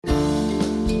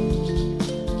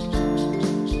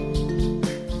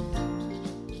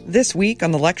This week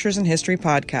on the Lectures in History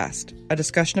podcast, a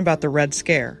discussion about the Red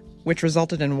Scare, which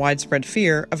resulted in widespread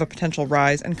fear of a potential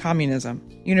rise in communism.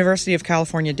 University of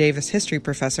California Davis history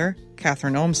professor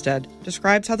Catherine Olmsted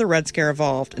describes how the Red Scare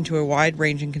evolved into a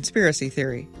wide-ranging conspiracy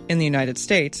theory in the United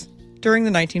States during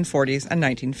the 1940s and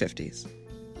 1950s.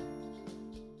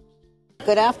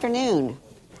 Good afternoon.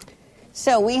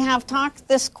 So we have talked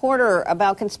this quarter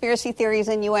about conspiracy theories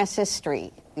in U.S.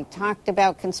 history. We talked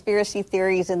about conspiracy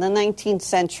theories in the 19th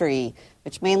century,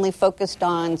 which mainly focused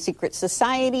on secret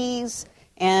societies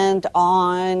and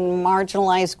on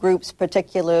marginalized groups,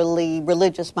 particularly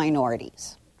religious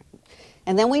minorities.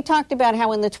 And then we talked about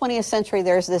how in the 20th century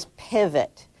there's this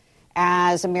pivot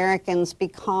as Americans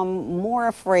become more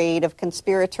afraid of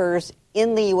conspirators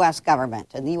in the U.S.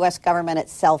 government, and the U.S. government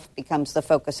itself becomes the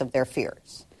focus of their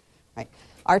fears. Right.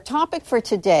 Our topic for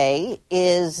today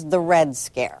is the Red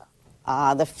Scare,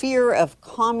 the fear of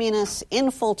communists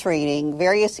infiltrating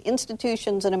various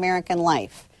institutions in American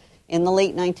life in the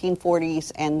late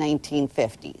 1940s and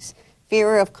 1950s.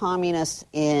 Fear of communists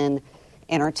in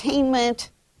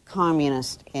entertainment,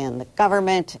 communists in the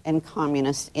government, and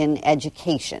communists in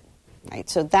education. Right.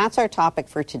 So that's our topic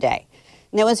for today.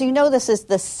 Now, as you know, this is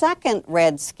the second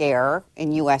Red Scare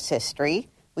in U.S. history.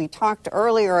 We talked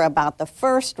earlier about the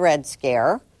first Red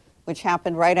Scare, which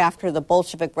happened right after the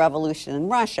Bolshevik Revolution in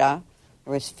Russia.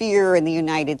 There was fear in the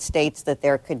United States that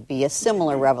there could be a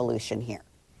similar revolution here.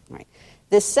 Right.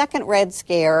 This second Red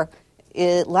Scare,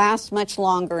 it lasts much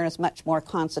longer and is much more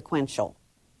consequential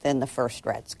than the first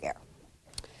Red Scare.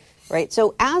 Right.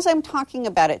 So as I'm talking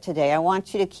about it today, I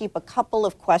want you to keep a couple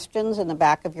of questions in the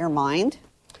back of your mind.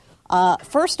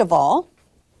 First of all,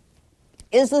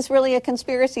 is this really a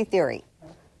conspiracy theory?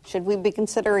 Should we be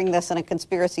considering this in a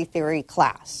conspiracy theory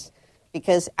class?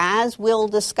 Because as we'll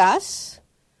discuss,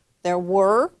 there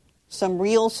were some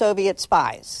real Soviet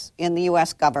spies in the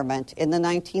U.S. government in the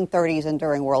 1930s and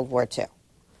during World War II.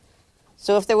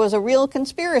 So if there was a real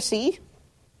conspiracy,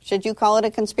 should you call it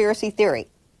a conspiracy theory?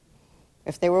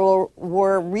 If there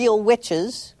were real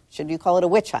witches, should you call it a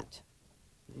witch hunt?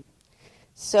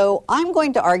 So I'm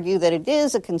going to argue that it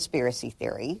is a conspiracy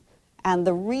theory, and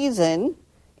the reason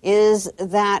is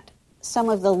that some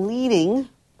of the leaders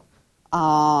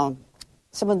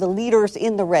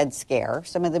in the Red Scare,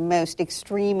 some of the most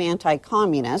extreme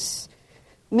anti-communists,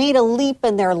 made a leap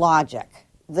in their logic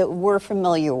that we're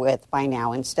familiar with by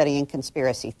now in studying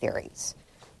conspiracy theories.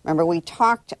 Remember, we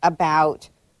talked about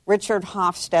Richard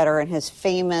Hofstadter and his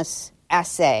famous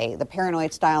essay, The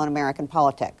Paranoid Style in American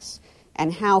Politics,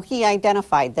 and how he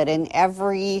identified that in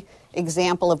every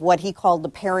example of what he called the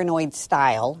paranoid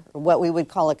style, or what we would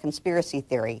call a conspiracy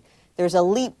theory, there's a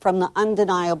leap from the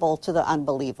undeniable to the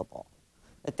unbelievable.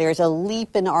 That there's a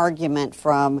leap in argument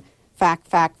from fact,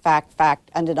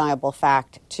 undeniable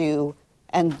fact to,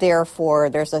 and therefore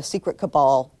there's a secret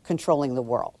cabal controlling the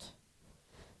world.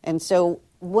 And so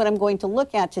what I'm going to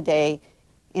look at today,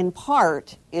 in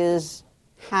part, is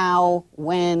how,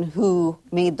 when, who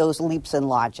made those leaps in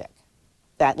logic.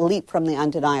 That leap from the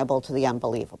undeniable to the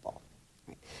unbelievable.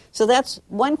 Right. So that's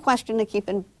one question to keep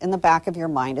in the back of your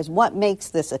mind, is what makes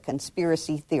this a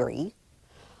conspiracy theory?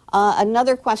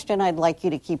 Another question I'd like you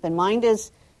to keep in mind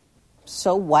is,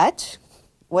 so what?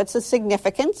 What's the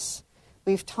significance?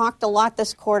 We've talked a lot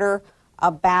this quarter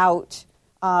about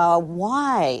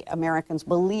why Americans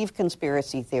believe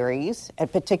conspiracy theories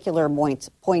at particular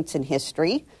points in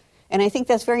history. And I think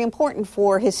that's very important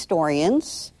for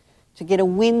historians to get a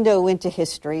window into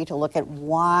history, to look at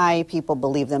why people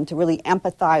believe them, to really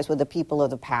empathize with the people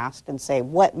of the past and say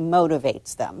what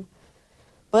motivates them.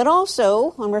 But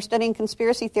also, when we're studying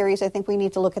conspiracy theories, I think we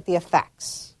need to look at the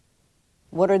effects.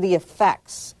 What are the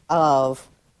effects of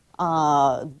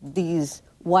these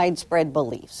widespread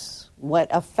beliefs? What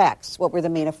were the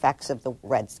main effects of the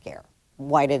Red Scare?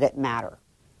 Why did it matter?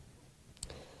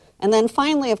 And then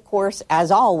finally, of course,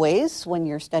 as always, when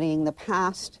you're studying the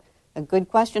past, a good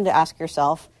question to ask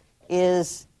yourself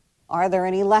is, are there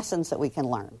any lessons that we can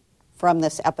learn from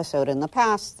this episode in the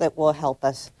past that will help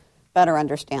us better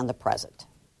understand the present?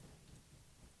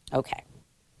 Okay.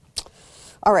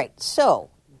 All right, so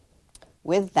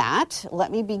with that, let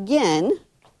me begin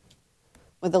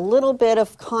with a little bit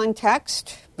of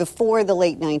context before the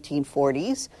late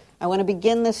 1940s. I want to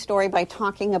begin this story by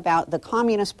talking about the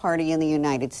Communist Party in the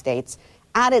United States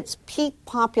at its peak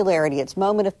popularity, its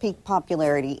moment of peak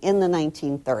popularity in the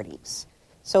 1930s.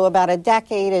 So about a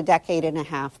decade and a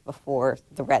half before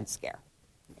the Red Scare.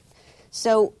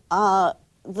 So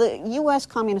the U.S.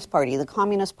 Communist Party, the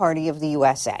Communist Party of the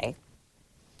USA,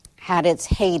 had its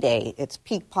heyday, its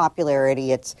peak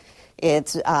popularity, its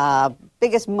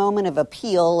biggest moment of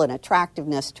appeal and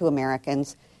attractiveness to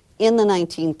Americans in the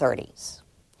 1930s.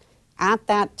 At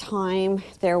that time,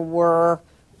 there were,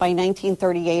 by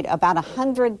 1938, about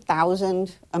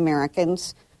 100,000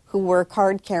 Americans who were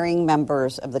card-carrying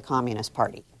members of the Communist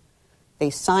Party. They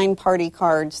signed party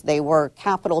cards. They were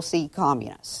capital C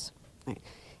communists. Right?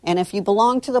 And if you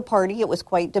belonged to the party, it was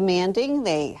quite demanding.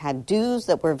 They had dues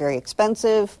that were very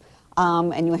expensive,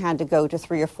 and you had to go to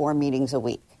 3 or 4 meetings a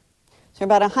week. So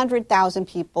about 100,000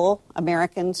 people,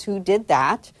 Americans, who did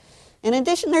that. In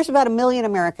addition, there's about 1 million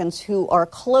Americans who are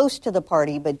close to the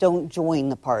party but don't join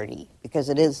the party because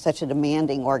it is such a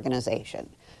demanding organization.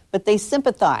 But they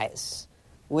sympathize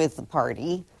with the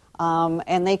party,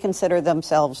 and they consider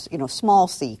themselves, small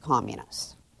c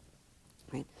communists.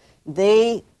 Right?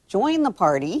 They join the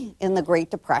party in the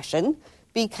Great Depression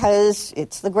because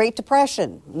it's the Great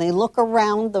Depression. And they look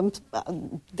around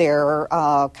their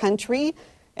country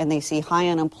and they see high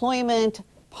unemployment,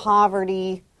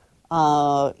 poverty,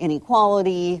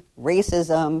 inequality,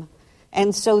 racism.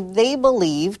 And so they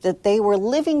believed that they were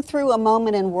living through a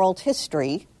moment in world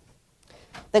history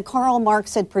that Karl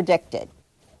Marx had predicted.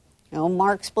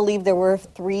 Marx believed there were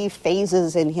 3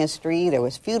 phases in history. There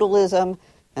was feudalism,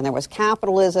 and there was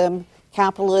capitalism.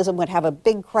 Capitalism would have a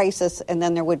big crisis, and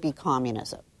then there would be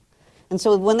communism. And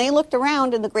so when they looked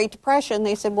around in the Great Depression,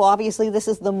 they said, well, obviously this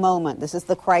is the moment. This is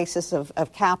the crisis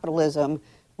of capitalism.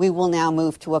 We will now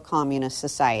move to a communist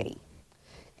society.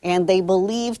 And they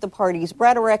believed the party's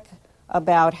rhetoric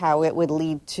about how it would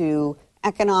lead to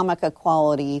economic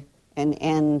equality and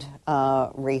end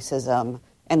racism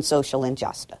and social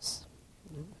injustice.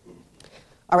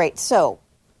 All right, so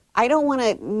I don't want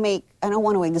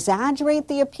to exaggerate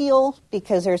the appeal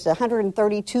because there's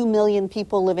 132 million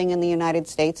people living in the United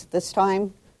States at this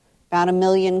time, about 1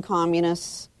 million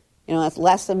communists. That's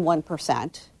less than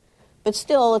 1%. But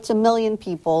still, it's 1 million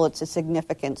people. It's a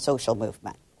significant social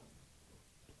movement.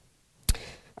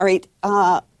 All right,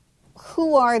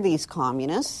 who are these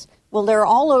communists? Well, they're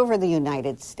all over the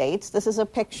United States. This is a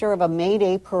picture of a May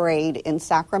Day parade in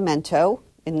Sacramento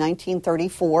in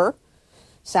 1934.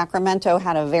 Sacramento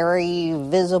had a very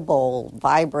visible,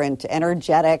 vibrant,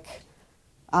 energetic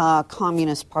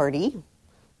Communist Party.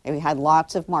 They had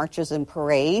lots of marches and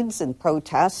parades and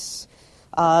protests.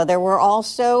 There were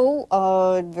also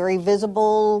very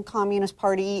visible Communist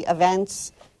Party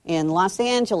events in Los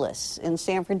Angeles, in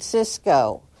San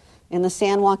Francisco, in the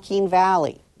San Joaquin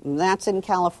Valley. And that's in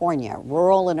California,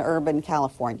 rural and urban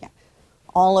California.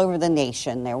 All over the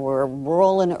nation, there were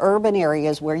rural and urban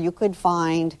areas where you could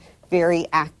find very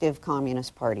active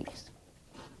communist parties.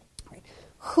 Right.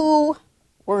 Who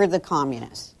were the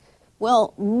communists?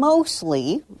 Well,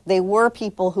 mostly they were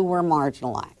people who were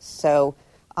marginalized. So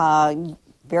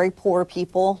very poor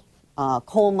people,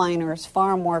 coal miners,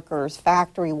 farm workers,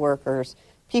 factory workers,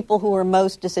 people who were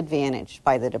most disadvantaged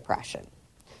by the Depression.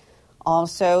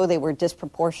 Also, they were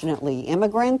disproportionately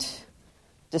immigrant,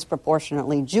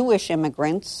 disproportionately Jewish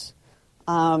immigrants.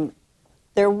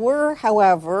 There were,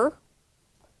 however,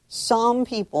 some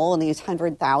people in these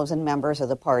 100,000 members of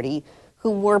the party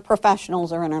who were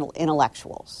professionals or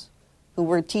intellectuals, who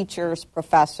were teachers,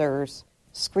 professors,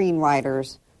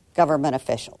 screenwriters, government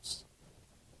officials.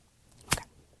 Okay.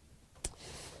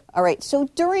 All right, so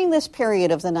during this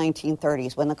period of the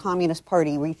 1930s, when the Communist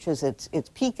Party reaches its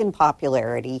peak in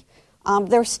popularity,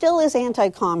 there still is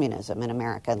anti-communism in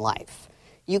American life.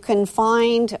 You can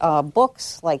find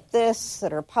books like this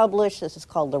that are published. This is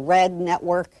called The Red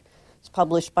Network. It's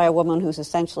published by a woman who's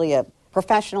essentially a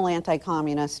professional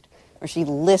anti-communist, where she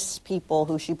lists people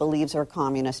who she believes are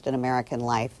communist in American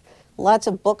life. Lots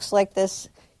of books like this.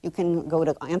 You can go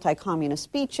to anti-communist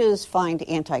speeches, find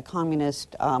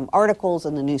anti-communist articles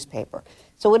in the newspaper.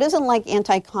 So it isn't like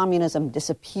anti-communism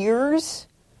disappears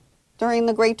during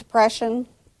the Great Depression.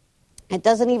 It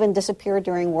doesn't even disappear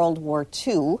during World War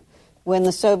II, when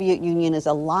the Soviet Union is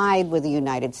allied with the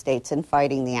United States in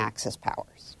fighting the Axis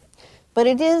powers. But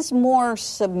it is more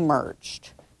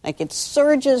submerged. Like it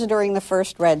surges during the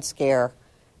first Red Scare,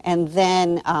 and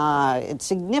then it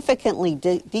significantly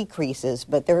decreases,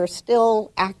 but there are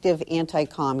still active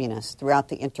anti-communists throughout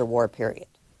the interwar period.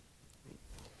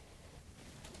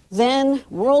 Then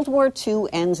World War II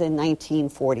ends in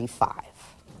 1945.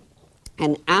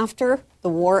 And after the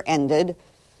war ended,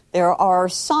 there are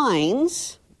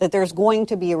signs that there's going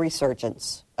to be a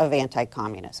resurgence of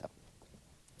anti-communism.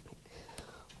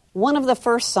 One of the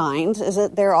first signs is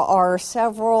that there are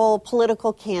several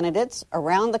political candidates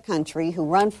around the country who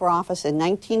run for office in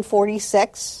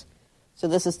 1946. So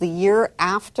this is the year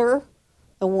after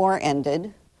the war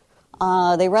ended.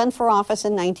 They run for office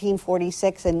in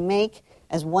 1946 and make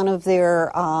as one of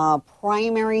their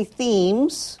primary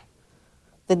themes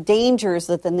the dangers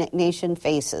that the nation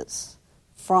faces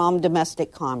from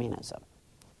domestic communism,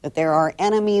 that there are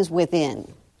enemies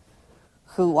within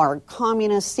who are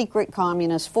communists, secret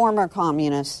communists, former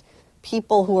communists,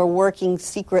 people who are working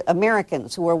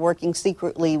Americans who are working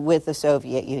secretly with the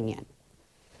Soviet Union.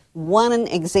 One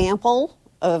example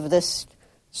of this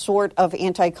sort of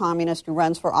anti-communist who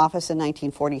runs for office in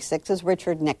 1946 is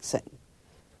Richard Nixon,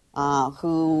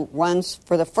 who runs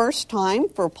for the first time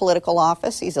for political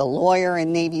office. He's a lawyer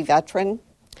and Navy veteran.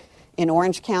 In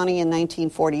Orange County in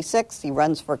 1946, he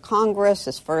runs for Congress,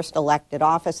 his first elected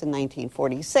office in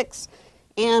 1946.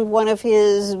 And one of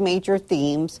his major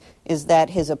themes is that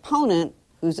his opponent,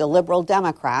 who's a liberal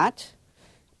Democrat,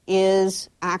 is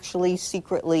actually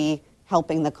secretly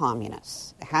helping the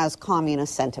communists, has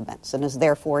communist sentiments, and is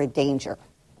therefore a danger.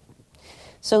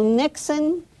 So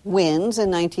Nixon wins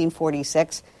in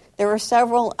 1946. There are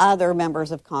several other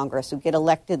members of Congress who get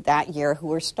elected that year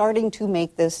who are starting to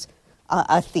make this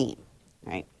a theme,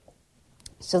 right?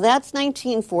 So that's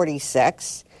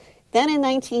 1946. Then in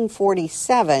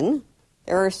 1947,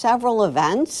 there are several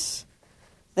events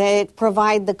that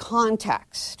provide the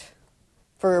context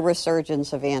for a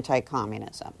resurgence of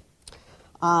anti-communism.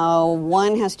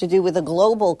 One has to do with a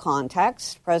global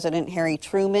context. President Harry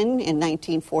Truman in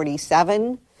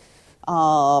 1947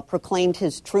 proclaimed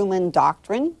his Truman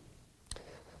Doctrine,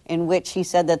 in which he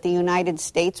said that the United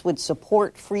States would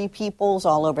support free peoples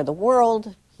all over the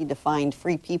world. He defined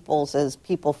free peoples as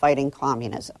people fighting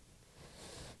communism.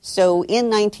 So in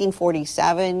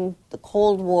 1947, the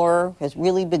Cold War has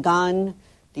really begun.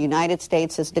 The United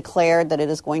States has declared that it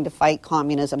is going to fight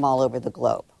communism all over the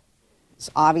globe. It's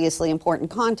obviously important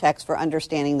context for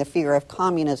understanding the fear of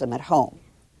communism at home.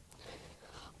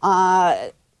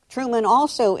 Truman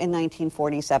also in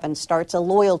 1947 starts a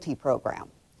loyalty program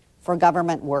for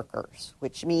government workers,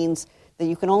 which means that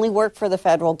you can only work for the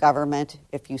federal government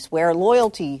if you swear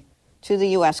loyalty to the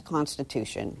U.S.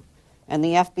 Constitution. And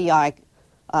the FBI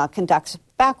conducts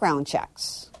background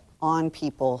checks on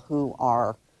people who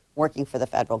are working for the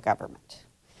federal government.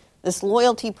 This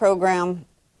loyalty program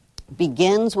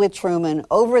begins with Truman.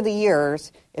 Over the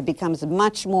years, it becomes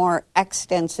much more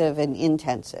extensive and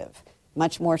intensive,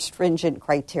 much more stringent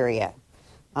criteria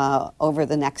over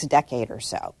the next decade or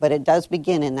so. But it does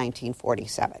begin in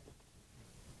 1947.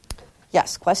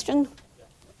 Yes, question?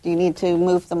 Do you need to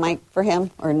move the mic for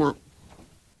him or not?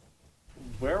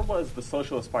 Where was the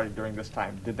Socialist Party during this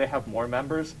time? Did they have more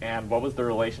members, and what was their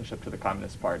relationship to the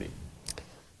Communist Party?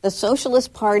 The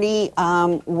Socialist Party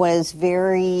was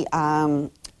very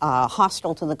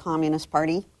hostile to the Communist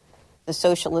Party. The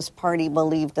Socialist Party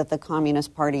believed that the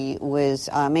Communist Party was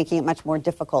making it much more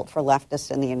difficult for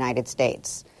leftists in the United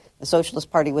States. The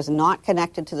Socialist Party was not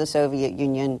connected to the Soviet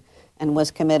Union and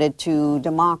was committed to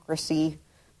democracy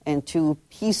and to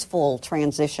peaceful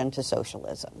transition to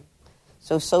socialism.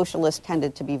 So socialists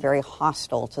tended to be very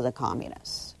hostile to the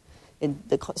communists.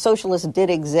 The socialists did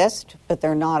exist, but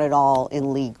they're not at all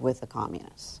in league with the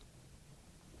communists.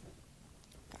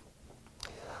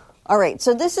 All right,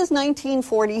 so this is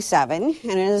 1947, and it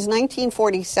is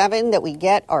 1947 that we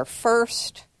get our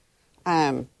first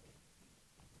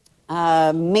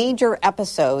major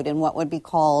episode in what would be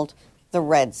called the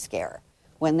Red Scare,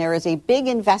 when there is a big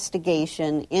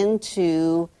investigation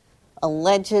into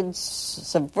alleged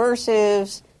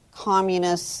subversives,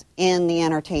 communists in the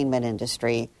entertainment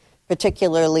industry,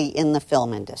 particularly in the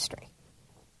film industry.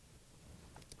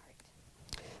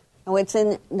 Now, it's in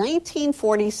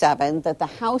 1947 that the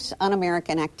House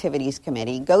Un-American Activities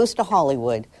Committee goes to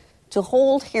Hollywood to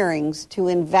hold hearings to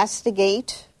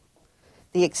investigate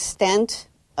the extent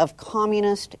of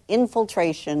communist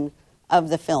infiltration of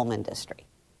the film industry.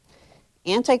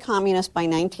 Anti-communists by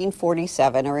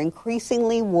 1947 are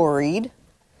increasingly worried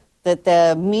that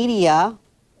the media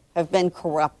have been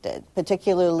corrupted,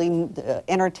 particularly the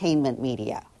entertainment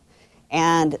media,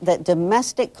 and that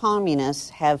domestic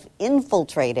communists have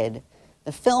infiltrated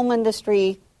the film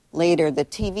industry, later the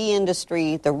TV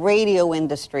industry, the radio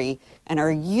industry, and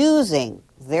are using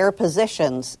their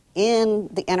positions in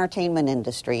the entertainment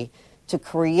industry to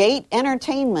create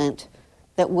entertainment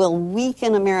that will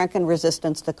weaken American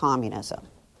resistance to communism,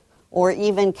 or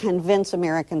even convince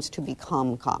Americans to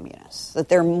become communists, that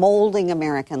they're molding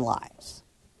American lives.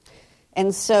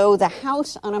 And so the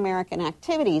House Un-American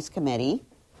Activities Committee,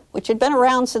 which had been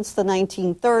around since the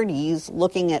 1930s,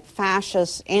 looking at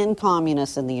fascists and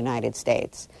communists in the United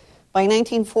States, by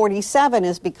 1947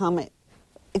 has become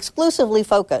exclusively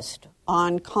focused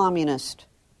on communist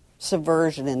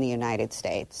subversion in the United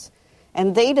States.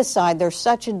 And they decide there's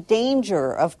such a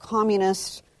danger of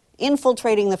communists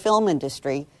infiltrating the film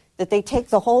industry that they take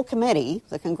the whole committee,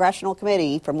 the congressional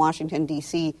committee from Washington,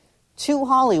 D.C., to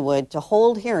Hollywood to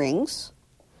hold hearings,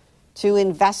 to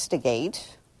investigate,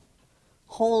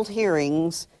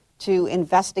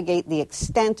 the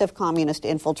extent of communist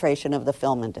infiltration of the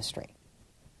film industry.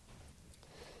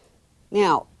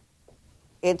 Now,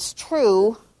 it's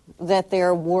true that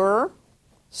there were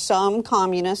some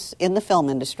communists in the film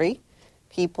industry,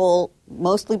 people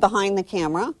mostly behind the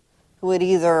camera, who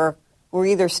were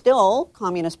either still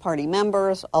Communist Party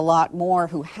members, a lot more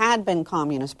who had been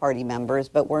Communist Party members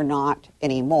but were not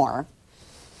anymore.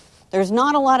 There's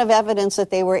not a lot of evidence that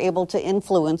they were able to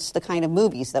influence the kind of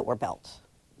movies that were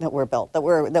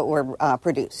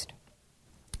produced.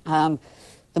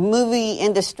 The movie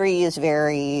industry is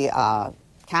very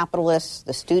capitalist.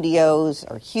 The studios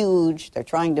are huge. They're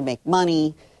trying to make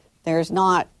money. There's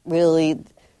not really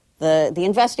the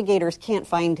investigators can't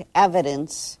find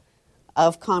evidence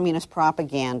of communist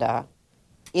propaganda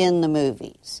in the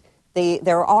movies.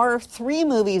 There are 3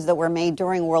 movies that were made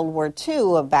during World War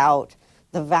II about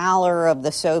the valor of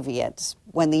the Soviets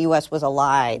when the U.S. was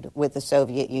allied with the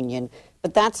Soviet Union.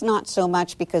 But that's not so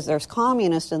much because there's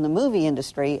communists in the movie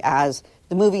industry as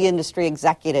the movie industry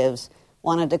executives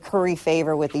wanted to curry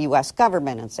favor with the U.S.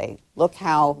 government and say, look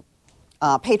how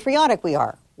patriotic we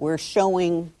are. We're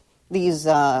showing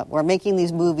we're making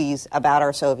these movies about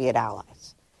our Soviet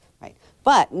allies. Right?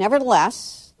 But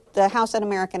nevertheless, the House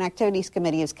Un-American Activities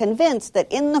Committee is convinced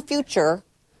that in the future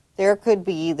there could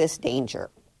be this danger.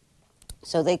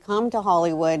 So they come to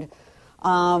Hollywood.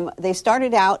 They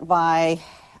started out by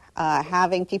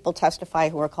having people testify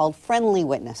who are called friendly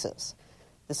witnesses.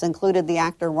 This included the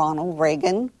actor Ronald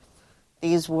Reagan.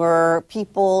 These were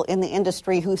people in the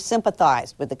industry who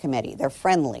sympathized with the committee. They're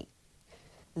friendly.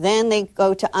 Then they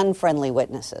go to unfriendly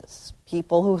witnesses,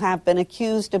 people who have been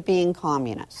accused of being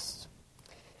communists.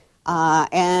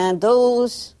 And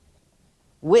those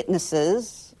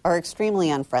witnesses are extremely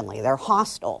unfriendly. They're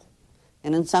hostile.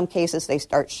 And in some cases, they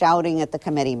start shouting at the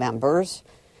committee members.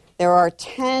 There are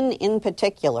 10 in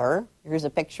particular, here's a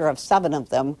picture of 7 of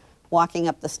them, walking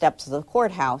up the steps of the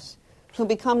courthouse, who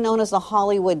become known as the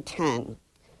Hollywood 10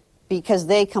 because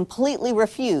they completely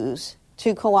refuse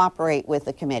to cooperate with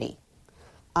the committee.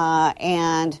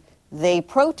 And they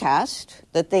protest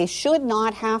that they should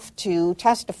not have to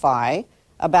testify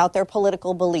about their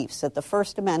political beliefs, that the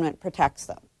First Amendment protects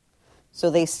them. So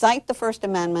they cite the First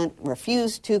Amendment,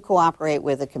 refuse to cooperate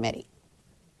with the committee.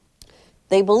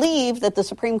 They believe that the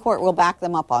Supreme Court will back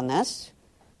them up on this,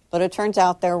 but it turns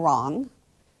out they're wrong,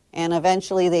 and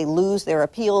eventually they lose their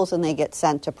appeals and they get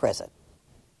sent to prison.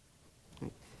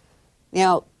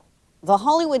 Now, the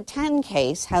Hollywood 10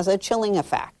 case has a chilling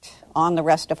effect on the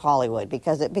rest of Hollywood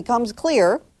because it becomes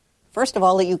clear, first of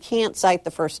all, that you can't cite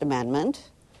the First Amendment,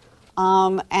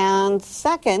 and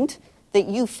second, that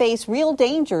you face real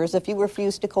dangers if you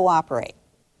refuse to cooperate.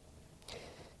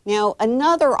 Now,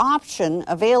 another option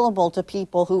available to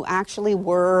people who actually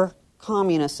were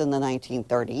communists in the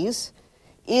 1930s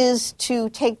is to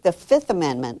take the Fifth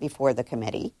Amendment before the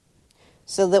committee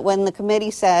so that when the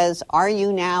committee says, are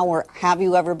you now or have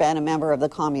you ever been a member of the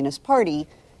Communist Party,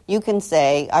 you can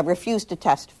say, I refuse to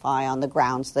testify on the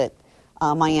grounds that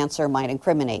my answer might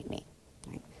incriminate me.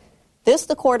 Right? This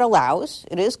the court allows.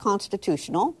 It is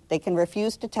constitutional. They can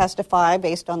refuse to testify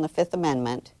based on the Fifth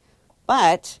Amendment,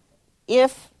 but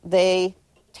if they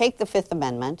take the Fifth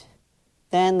Amendment,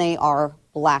 then they are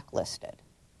blacklisted.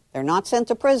 They're not sent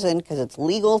to prison because it's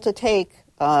legal to take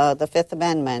the Fifth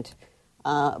Amendment,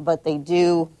 but they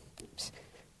do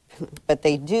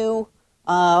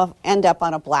end up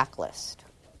on a blacklist.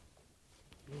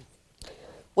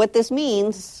 What this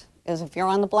means is if you're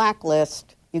on the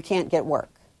blacklist, you can't get work.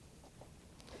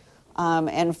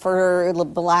 And for the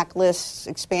blacklist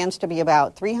expands to be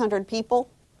about 300 people,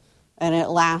 and it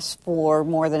lasts for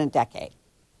more than a decade.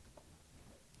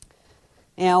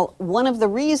 Now, one of the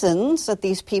reasons that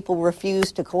these people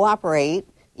refuse to cooperate,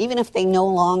 even if they no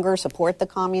longer support the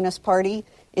Communist Party,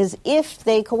 is if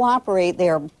they cooperate, they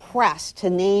are pressed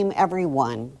to name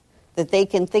everyone that they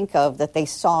can think of that they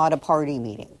saw at a party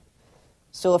meeting.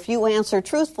 So if you answer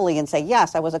truthfully and say,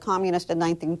 yes, I was a communist in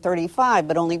 1935,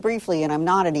 but only briefly, and I'm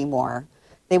not anymore,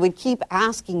 they would keep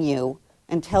asking you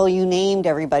until you named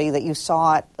everybody that you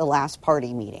saw at the last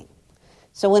party meeting.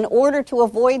 So in order to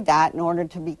avoid that, in order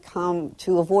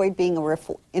to avoid being an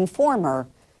informer,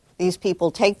 these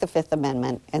people take the Fifth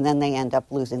Amendment and then they end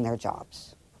up losing their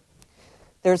jobs.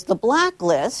 There's the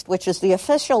blacklist, which is the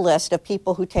official list of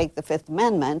people who take the Fifth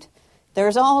Amendment.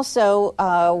 There's also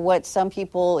what some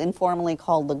people informally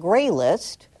call the gray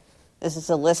list. This is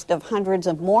a list of hundreds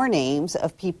of more names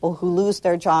of people who lose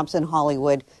their jobs in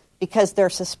Hollywood because they're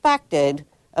suspected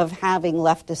of having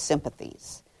leftist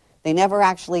sympathies. They never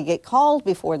actually get called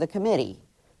before the committee,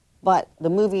 but the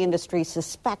movie industry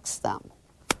suspects them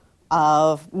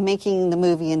of making the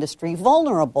movie industry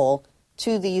vulnerable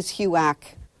to these HUAC,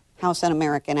 House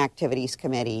Un-American Activities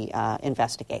Committee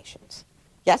investigations.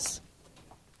 Yes?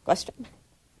 Question?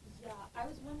 Yeah, I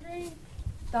was wondering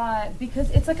that because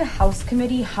it's like a House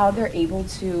committee, how they're able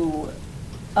to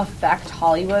affect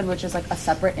Hollywood, which is like a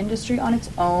separate industry on its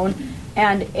own,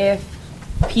 and if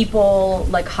people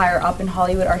like higher up in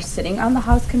Hollywood are sitting on the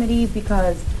House committee,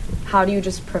 because how do you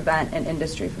just prevent an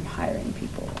industry from hiring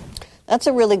people? That's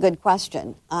a really good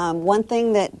question. One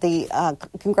thing that the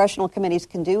congressional committees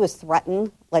can do is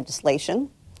threaten legislation.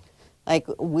 Like,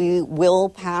 we will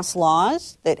pass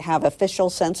laws that have official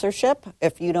censorship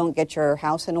if you don't get your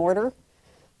house in order.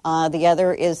 The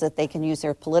other is that they can use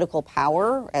their political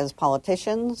power as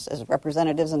politicians, as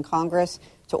representatives in Congress,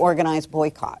 to organize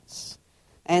boycotts.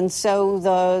 And so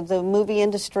the movie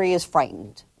industry is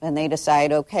frightened, and they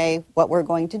decide, okay, what we're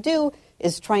going to do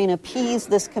is try and appease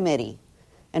this committee.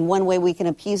 And one way we can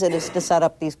appease it is to set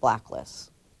up these blacklists.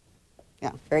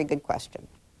 Yeah, very good question.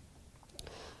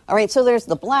 All right, so there's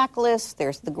the blacklist,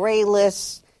 there's the gray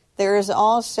list. There's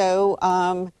also,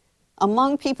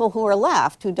 among people who are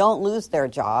left, who don't lose their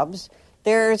jobs,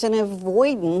 there's an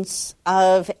avoidance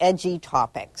of edgy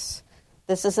topics.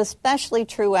 This is especially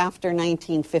true after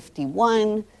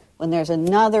 1951, when there's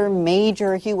another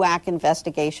major HUAC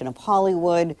investigation of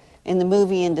Hollywood, and the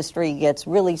movie industry gets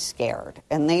really scared.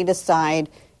 And they decide,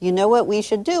 you know what we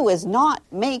should do is not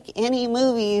make any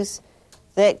movies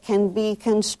that can be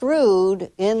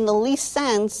construed in the least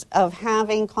sense of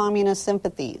having communist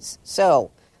sympathies.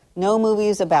 So, no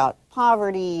movies about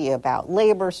poverty, about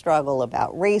labor struggle,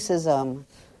 about racism,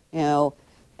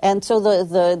 And so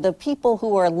the people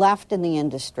who are left in the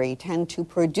industry tend to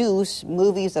produce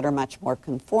movies that are much more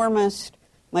conformist,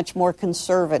 much more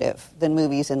conservative than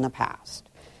movies in the past.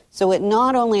 So it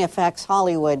not only affects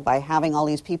Hollywood by having all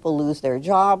these people lose their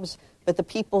jobs, but the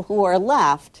people who are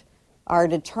left are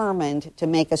determined to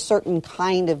make a certain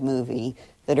kind of movie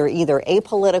that are either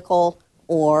apolitical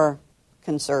or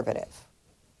conservative.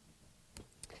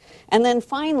 And then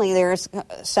finally, there's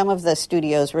some of the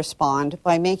studios respond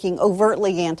by making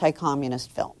overtly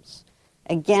anti-communist films,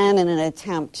 again in an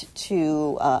attempt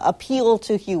to appeal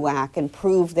to HUAC and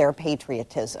prove their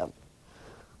patriotism.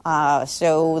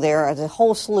 So there is a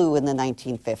whole slew in the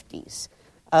 1950s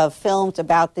of films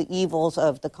about the evils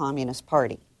of the Communist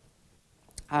Party.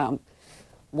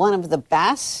 One of the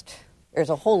best, there's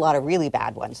a whole lot of really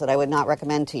bad ones that I would not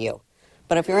recommend to you.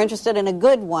 But if you're interested in a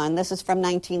good one, this is from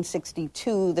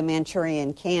 1962, The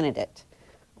Manchurian Candidate.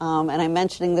 And I'm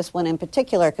mentioning this one in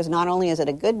particular because not only is it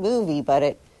a good movie, but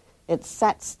it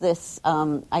sets this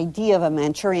idea of a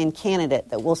Manchurian candidate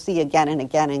that we'll see again and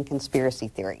again in conspiracy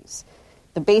theories.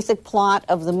 The basic plot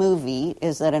of the movie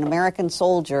is that an American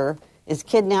soldier is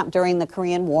kidnapped during the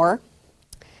Korean War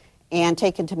and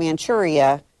taken to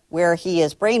Manchuria, where he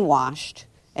is brainwashed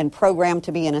and programmed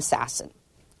to be an assassin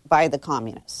by the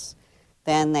communists.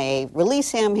 Then they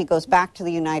release him, he goes back to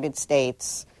the United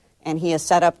States, and he is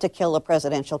set up to kill a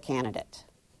presidential candidate.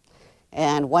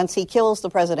 And once he kills the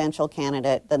presidential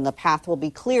candidate, then the path will be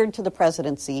cleared to the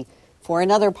presidency for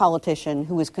another politician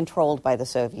who is controlled by the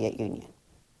Soviet Union.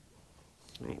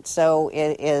 Right, so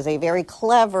it is a very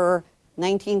clever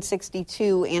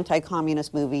 1962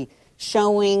 anti-communist movie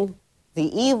showing the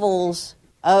evils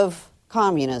of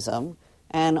communism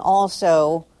and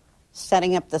also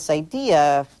setting up this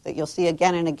idea that you'll see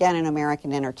again and again in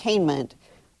American entertainment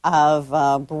of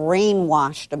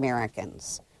brainwashed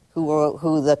Americans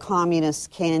who the communists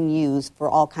can use for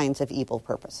all kinds of evil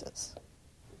purposes.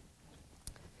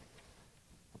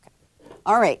 Okay.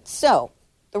 All right, so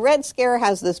the Red Scare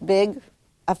has this big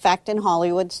effect in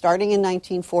Hollywood starting in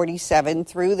 1947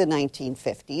 through the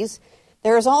 1950s.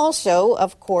 There's also,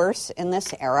 of course, in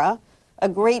this era, a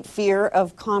great fear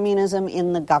of communism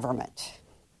in the government.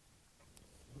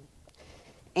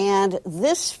 And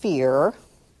this fear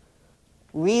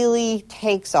really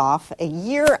takes off a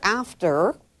year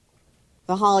after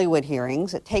the Hollywood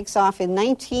hearings. It takes off in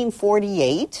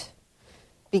 1948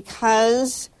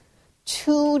 because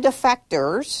two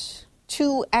defectors,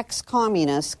 two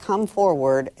ex-communists, come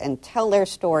forward and tell their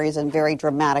stories in very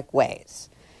dramatic ways.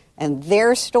 And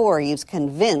their stories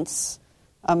convince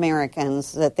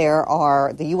Americans that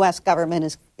the U.S.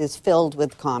 government is filled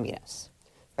with communists.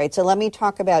 Right, so let me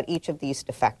talk about each of these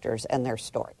defectors and their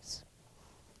stories.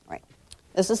 Right.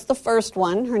 This is the first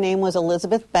one. Her name was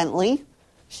Elizabeth Bentley.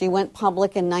 She went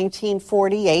public in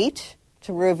 1948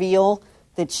 to reveal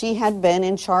that she had been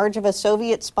in charge of a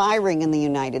Soviet spy ring in the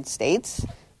United States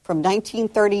from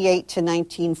 1938 to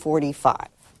 1945.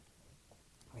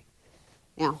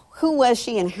 Now, who was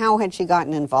she and how had she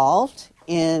gotten involved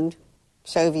in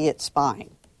Soviet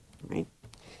spying? Right?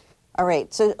 All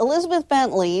right, so Elizabeth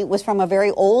Bentley was from a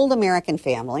very old American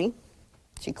family.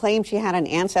 She claimed she had an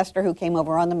ancestor who came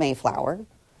over on the Mayflower.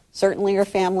 Certainly her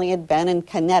family had been in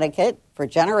Connecticut for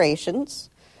generations.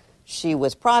 She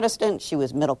was Protestant, she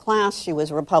was middle class, she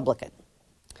was Republican.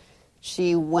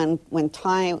 When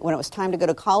it was time to go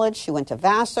to college, she went to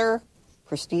Vassar,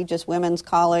 prestigious women's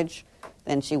college.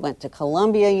 Then she went to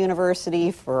Columbia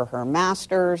University for her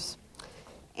master's.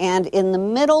 And in the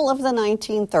middle of the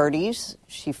 1930s,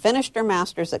 she finished her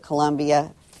master's at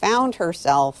Columbia, found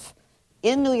herself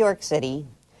in New York City,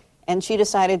 and she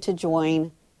decided to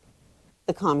join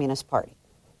the Communist Party.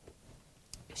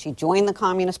 She joined the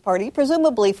Communist Party,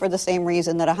 presumably for the same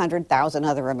reason that 100,000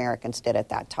 other Americans did at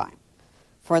that time,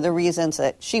 for the reasons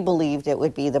that she believed it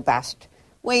would be the best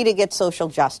way to get social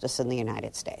justice in the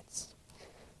United States.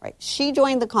 Right. She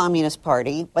joined the Communist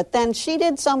Party, but then she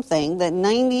did something that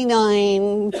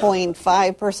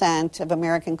 99.5% of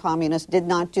American communists did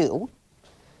not do,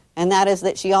 and that is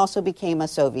that she also became a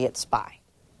Soviet spy.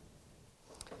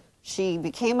 She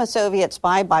became a Soviet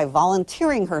spy by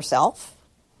volunteering herself.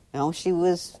 She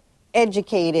was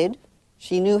educated.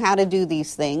 She knew how to do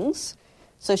these things.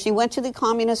 So she went to the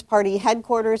Communist Party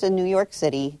headquarters in New York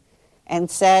City and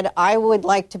said, I would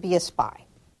like to be a spy.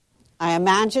 I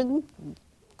imagine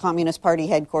Communist Party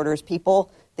headquarters people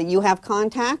that you have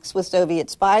contacts with Soviet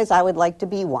spies. I would like to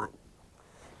be one.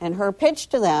 And her pitch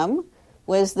to them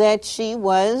was that she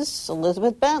was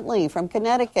Elizabeth Bentley from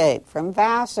Connecticut, from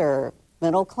Vassar,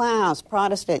 middle class,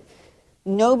 Protestant.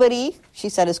 Nobody, she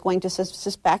said, is going to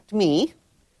suspect me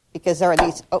because there are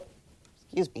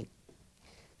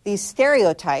these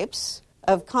stereotypes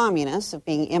of communists, of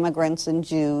being immigrants and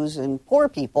Jews and poor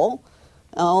people.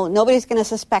 Nobody's going to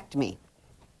suspect me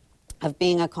of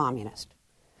being a communist.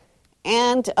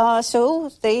 And so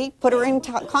they put her in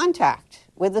contact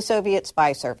with the Soviet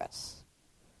spy service,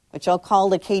 which I'll call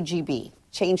the KGB.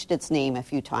 Changed its name a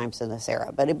few times in this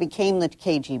era, but it became the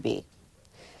KGB.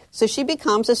 So she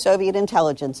becomes a Soviet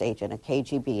intelligence agent, a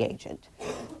KGB agent.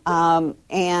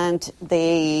 And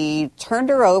they turned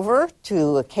her over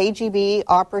to a KGB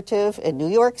operative in New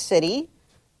York City.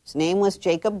 His name was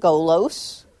Jacob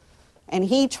Golos. And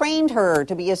he trained her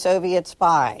to be a Soviet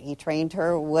spy. He trained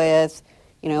her with,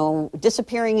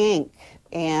 disappearing ink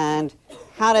and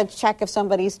how to check if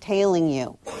somebody's tailing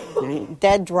you, right?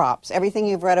 Dead drops, everything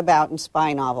you've read about in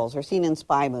spy novels or seen in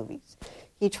spy movies.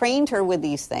 He trained her with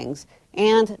these things,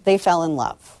 and they fell in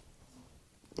love.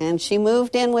 And she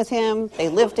moved in with him. They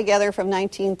lived together from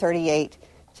 1938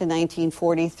 to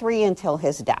 1943 until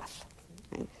his death.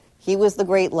 Right? He was the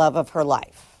great love of her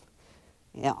life.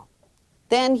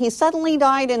 Then he suddenly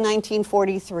died in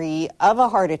 1943 of a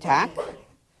heart attack.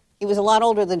 He was a lot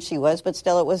older than she was, but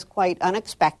still it was quite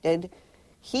unexpected.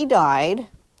 He died,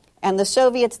 and the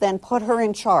Soviets then put her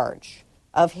in charge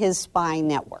of his spy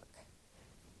network.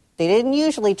 They didn't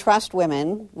usually trust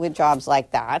women with jobs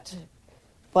like that,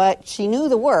 but she knew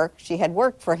the work. She had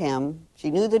worked for him. She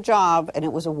knew the job, and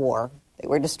it was a war. They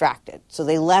were distracted, so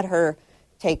they let her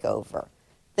take over.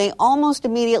 They almost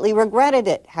immediately regretted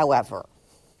it, however.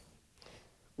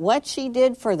 What she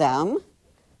did for them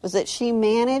was that she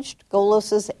managed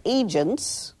Golos's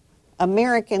agents,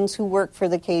 Americans who worked for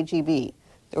the KGB.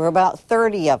 There were about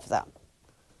 30 of them.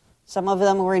 Some of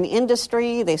them were in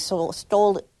industry. They stole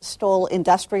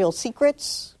industrial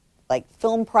secrets, like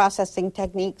film processing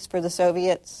techniques for the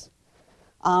Soviets.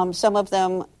 Some of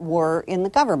them were in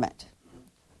the government,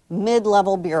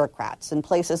 mid-level bureaucrats in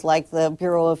places like the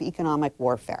Bureau of Economic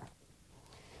Warfare.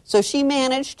 So she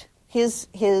managed his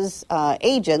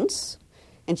agents,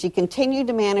 and she continued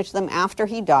to manage them after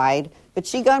he died, but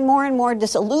she got more and more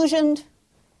disillusioned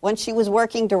when she was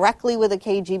working directly with the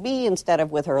KGB instead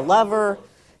of with her lover,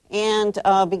 and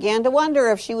began to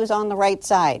wonder if she was on the right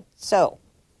side. So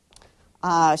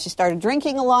she started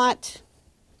drinking a lot.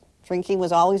 Drinking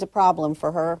was always a problem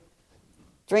for her.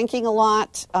 Drinking a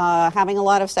lot, having a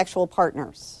lot of sexual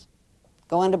partners,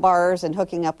 going to bars and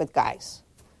hooking up with guys.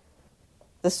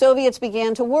 The Soviets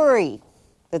began to worry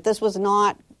that this was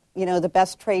not, the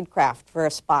best tradecraft for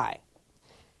a spy.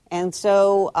 And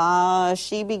so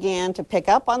she began to pick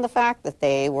up on the fact that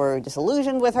they were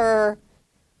disillusioned with her.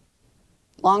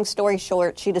 Long story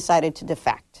short, she decided to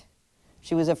defect.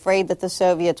 She was afraid that the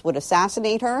Soviets would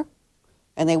assassinate her,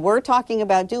 and they were talking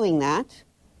about doing that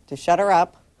to shut her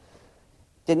up.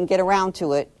 Didn't get around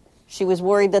to it. She was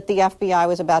worried that the FBI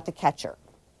was about to catch her,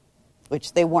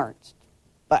 which they weren't.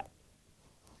 But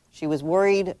she was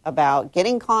worried about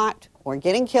getting caught or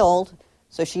getting killed,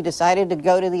 So she decided to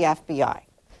go to the FBI.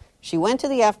 She went to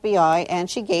the FBI and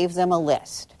she gave them a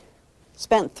list.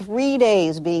 Spent 3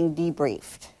 days being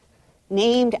debriefed.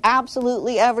 Named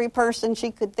absolutely every person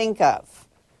she could think of.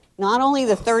 Not only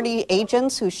the 30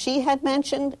 agents who she had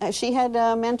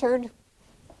mentored,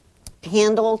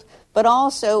 handled, but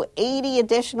also 80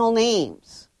 additional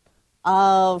names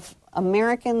of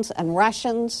Americans and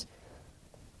Russians,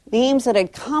 names that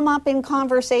had come up in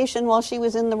conversation while she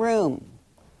was in the room.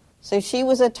 So she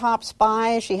was a top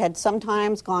spy. She had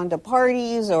sometimes gone to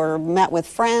parties or met with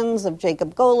friends of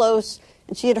Jacob Golos,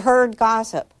 and she had heard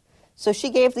gossip. So she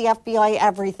gave the FBI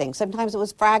everything. Sometimes it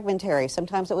was fragmentary.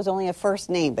 Sometimes it was only a first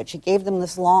name, but she gave them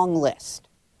this long list.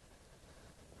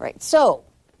 Right. So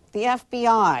the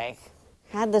FBI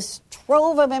had this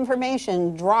trove of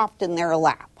information dropped in their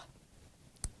lap.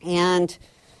 And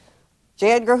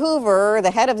J. Edgar Hoover,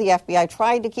 the head of the FBI,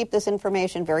 tried to keep this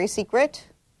information very secret.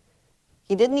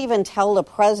 He didn't even tell the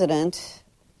president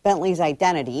Bentley's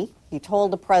identity. He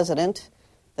told the president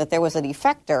that there was a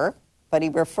defector, but he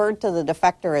referred to the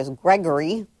defector as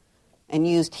Gregory and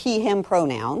used he, him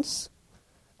pronouns.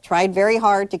 Tried very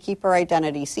hard to keep her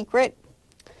identity secret,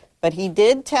 but he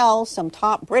did tell some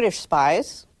top British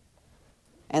spies,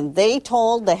 and they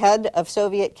told the head of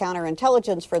Soviet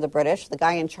counterintelligence for the British, the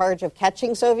guy in charge of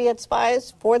catching Soviet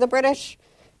spies for the British.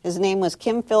 His name was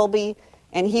Kim Philby,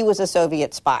 and he was a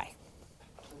Soviet spy.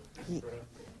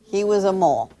 He was a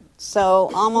mole. So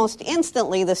almost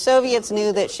instantly, the Soviets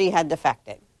knew that she had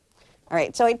defected. All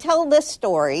right, so I tell this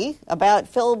story about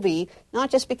Philby,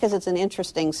 not just because it's an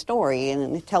interesting story in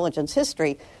intelligence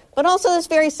history, but also it's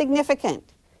very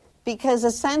significant. Because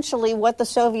essentially what the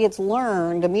Soviets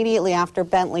learned immediately after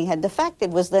Bentley had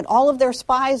defected was that all of their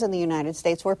spies in the United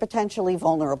States were potentially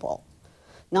vulnerable.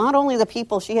 Not only the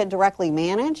people she had directly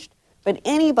managed, but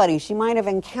anybody she might have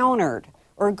encountered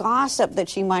or gossip that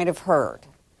she might have heard.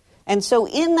 And so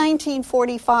in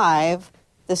 1945,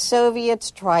 the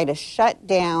Soviets tried to shut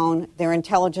down their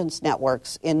intelligence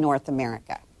networks in North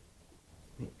America.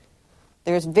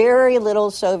 There's very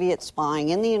little Soviet spying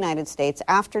in the United States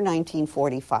after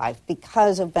 1945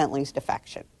 because of Bentley's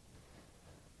defection.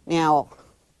 Now,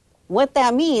 what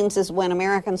that means is when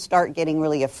Americans start getting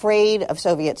really afraid of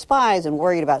Soviet spies and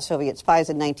worried about Soviet spies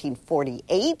in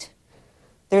 1948,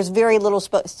 there's very little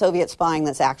Soviet spying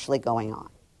that's actually going on.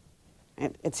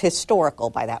 It's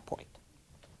historical by that point.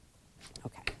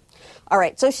 Okay. All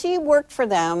right, so she worked for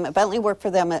them, Bentley worked for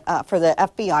them, for the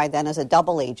FBI then as a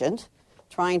double agent,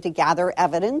 trying to gather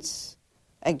evidence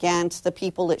against the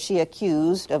people that she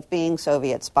accused of being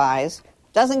Soviet spies.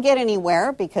 Doesn't get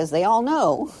anywhere because they all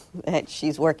know that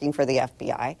she's working for the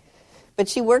FBI. But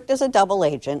she worked as a double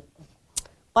agent.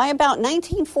 By about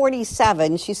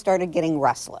 1947, she started getting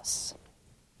restless.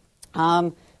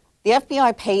 The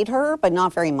FBI paid her, but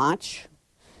not very much.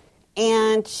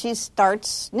 And she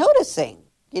starts noticing,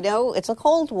 it's a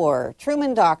Cold War,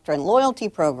 Truman Doctrine, loyalty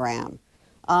program,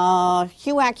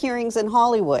 HUAC hearings in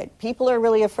Hollywood. People are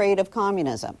really afraid of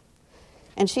communism.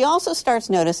 And she also starts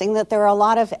noticing that there are a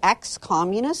lot of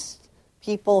ex-communists,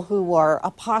 people who are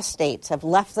apostates, have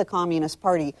left the Communist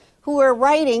Party, who are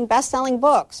writing best-selling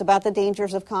books about the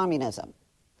dangers of communism.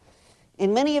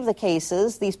 In many of the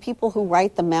cases, these people who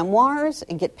write the memoirs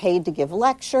and get paid to give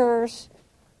lectures,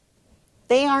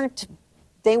 they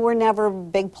were never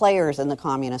big players in the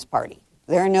Communist Party.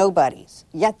 They're nobodies.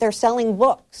 Yet they're selling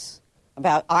books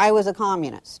about, I was a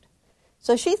communist.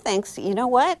 So she thinks, you know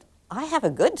what? I have a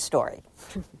good story.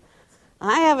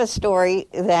 I have a story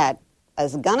that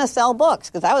is going to sell books,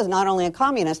 because I was not only a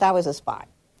communist, I was a spy.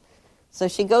 So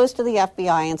she goes to the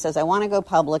FBI and says, I want to go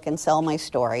public and sell my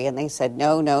story. And they said,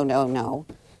 no, no, no, no.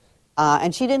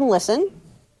 And she didn't listen.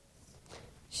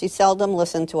 She seldom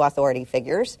listened to authority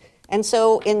figures. And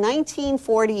so in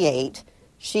 1948,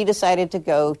 she decided to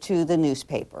go to the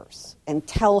newspapers and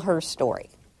tell her story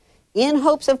in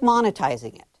hopes of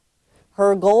monetizing it.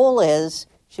 Her goal is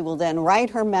she will then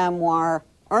write her memoir,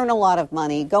 earn a lot of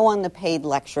money, go on the paid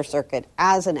lecture circuit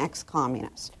as an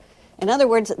ex-communist. In other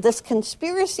words, this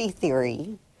conspiracy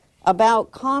theory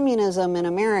about communism in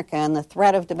America and the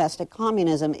threat of domestic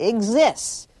communism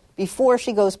exists before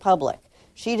she goes public.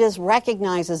 She just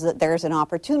recognizes that there's an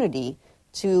opportunity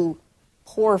to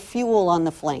pour fuel on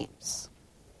the flames.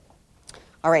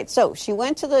 All right, so she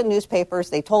went to the newspapers.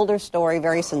 They told her story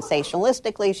very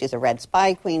sensationalistically. She's a red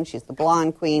spy queen. She's the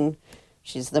blonde queen.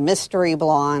 She's the mystery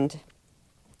blonde.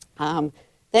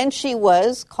 Then she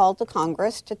was called to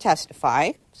Congress to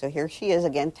testify. So here she is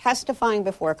again testifying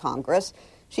before Congress.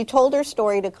 She told her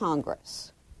story to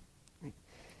Congress.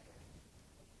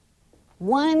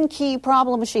 One key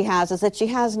problem she has is that she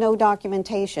has no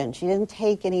documentation. She didn't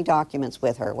take any documents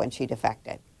with her when she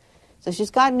defected. So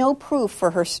she's got no proof for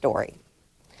her story.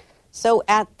 So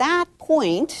at that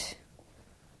point,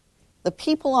 the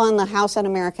people on the House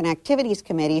Un-American Activities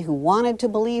Committee who wanted to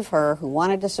believe her, who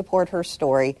wanted to support her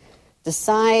story,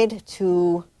 decide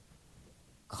to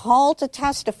call to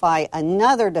testify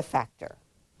another defector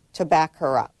to back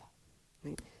her up.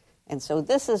 And so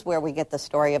this is where we get the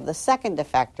story of the second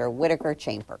defector, Whittaker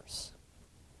Chambers.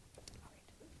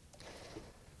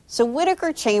 So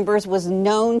Whittaker Chambers was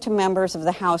known to members of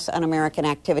the House Un-American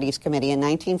Activities Committee in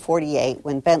 1948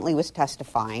 when Bentley was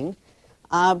testifying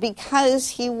because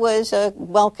he was a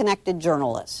well-connected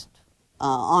journalist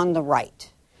on the right.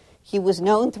 He was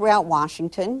known throughout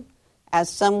Washington as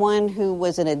someone who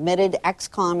was an admitted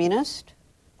ex-communist.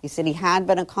 He said he had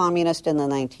been a communist in the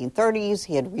 1930s.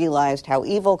 He had realized how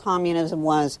evil communism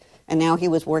was, and now he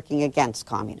was working against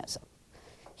communism.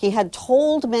 He had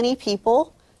told many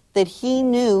people that he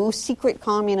knew secret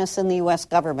communists in the U.S.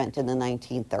 government in the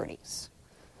 1930s.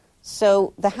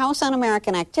 So the House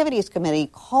Un-American Activities Committee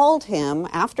called him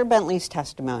after Bentley's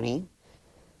testimony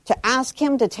to ask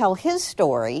him to tell his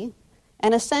story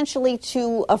and essentially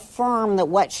to affirm that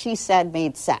what she said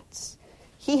made sense.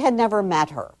 He had never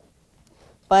met her.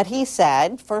 But he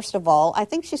said, first of all, I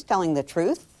think she's telling the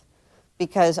truth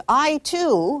because I,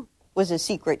 too, was a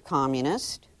secret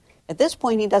communist. At this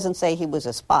point, he doesn't say he was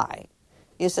a spy.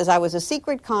 He says, I was a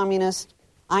secret communist.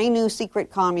 I knew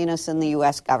secret communists in the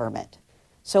U.S. government.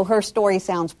 So her story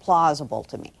sounds plausible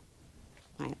to me.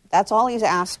 Right? That's all he's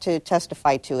asked to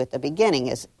testify to at the beginning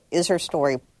is her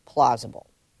story plausible?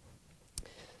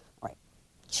 Right.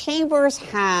 Chambers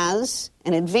has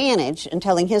an advantage in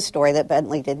telling his story that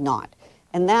Bentley did not.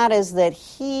 And that is that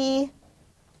he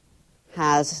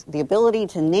has the ability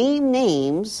to name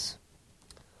names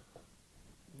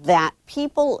that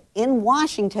people in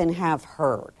Washington have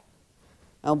heard.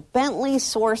 Now, Bentley's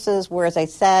sources were, as I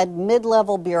said,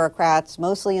 mid-level bureaucrats,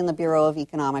 mostly in the Bureau of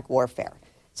Economic Warfare.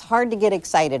 It's hard to get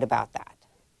excited about that.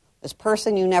 This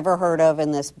person you never heard of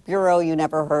and this bureau you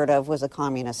never heard of was a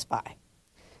communist spy.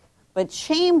 But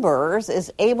Chambers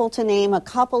is able to name a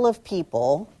couple of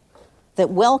people that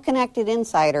well-connected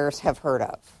insiders have heard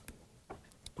of.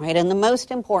 Right? And the most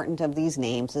important of these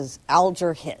names is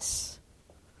Alger Hiss.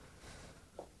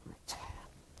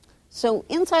 So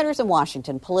insiders in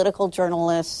Washington, political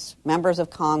journalists, members of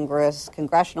Congress,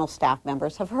 congressional staff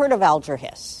members have heard of Alger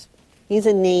Hiss. He's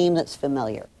a name that's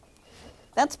familiar.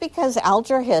 That's because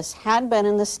Alger Hiss had been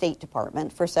in the State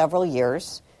Department for several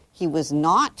years. He was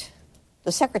not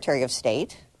the Secretary of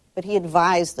State, but he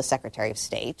advised the Secretary of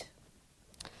State.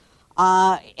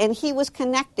 And he was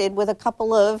connected with a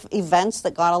couple of events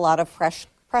that got a lot of fresh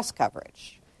press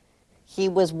coverage. He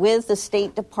was with the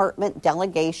State Department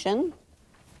delegation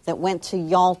that went to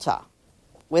Yalta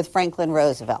with Franklin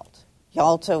Roosevelt.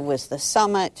 Yalta was the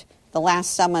summit, the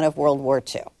last summit of World War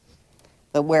II,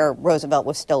 where Roosevelt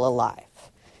was still alive.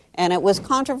 And it was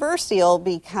controversial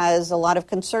because a lot of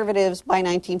conservatives by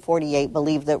 1948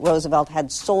 believed that Roosevelt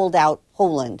had sold out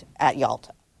Poland at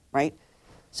Yalta, right?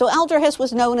 So Alger Hiss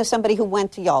was known as somebody who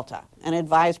went to Yalta and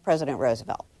advised President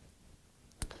Roosevelt.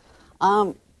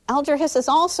 Alger Hiss is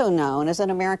also known as an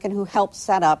American who helped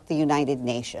set up the United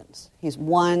Nations. He's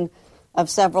one of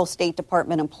several State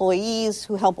Department employees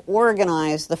who helped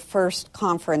organize the first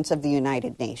conference of the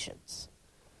United Nations.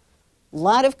 A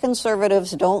lot of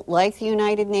conservatives don't like the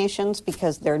United Nations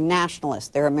because they're nationalists.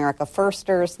 They're America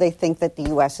Firsters. They think that the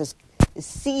U.S. is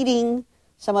ceding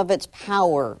some of its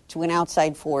power to an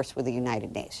outside force with the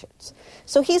United Nations.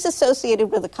 So he's associated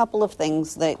with a couple of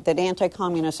things that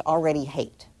anti-communists already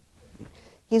hate.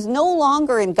 He's no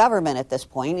longer in government at this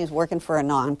point. He's working for a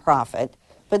nonprofit.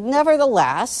 But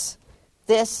nevertheless,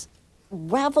 this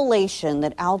revelation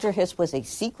that Alger Hiss was a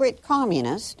secret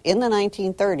communist in the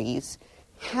 1930s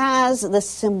has the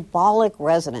symbolic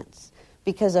resonance.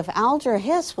 Because if Alger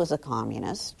Hiss was a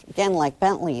communist, again, like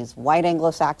Bentley's, white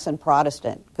Anglo-Saxon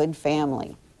Protestant, good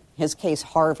family, his case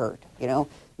Harvard,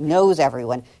 knows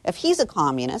everyone. If he's a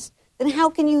communist, then how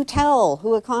can you tell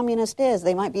who a communist is?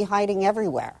 They might be hiding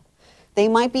everywhere. They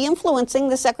might be influencing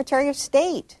the Secretary of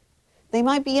State. They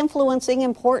might be influencing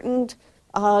important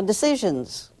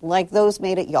decisions like those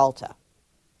made at Yalta.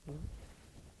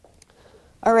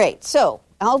 All right, so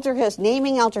Alger Hiss,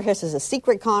 naming Alger Hiss as a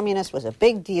secret communist was a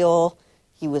big deal.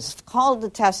 He was called to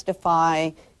testify.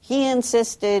 He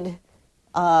insisted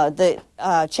that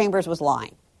Chambers was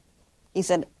lying. He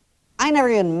said, I never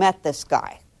even met this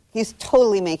guy. He's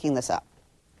totally making this up.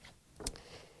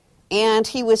 And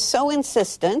he was so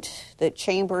insistent that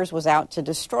Chambers was out to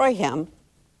destroy him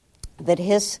that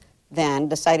Hiss then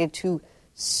decided to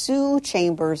sue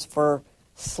Chambers for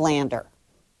slander,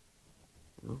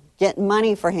 get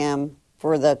money for him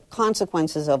for the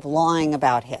consequences of lying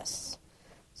about Hiss.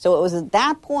 So it was at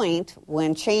that point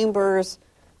when Chambers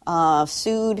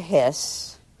sued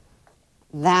Hiss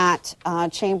that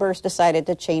Chambers decided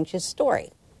to change his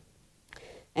story.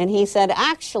 And he said,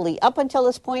 actually, up until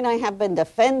this point, I have been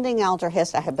defending Alger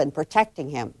Hiss. I have been protecting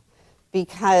him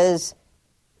because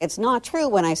it's not true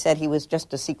when I said he was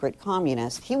just a secret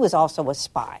communist. He was also a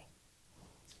spy.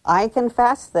 I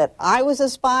confess that I was a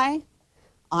spy.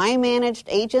 I managed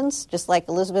agents just like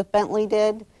Elizabeth Bentley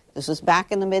did. This was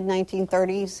back in the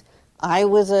mid-1930s. I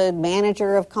was a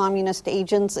manager of communist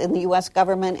agents in the U.S.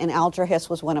 government, and Alger Hiss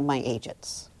was one of my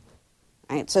agents.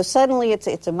 Right? So suddenly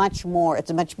it's a much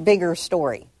bigger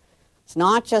story. It's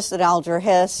not just that Alger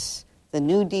Hiss, the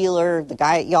New Dealer, the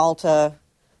guy at Yalta,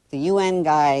 the UN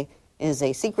guy, is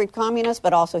a secret communist,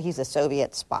 but also he's a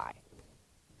Soviet spy.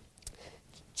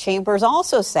 Chambers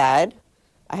also said,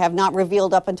 I have not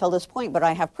revealed up until this point, but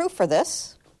I have proof for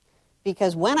this,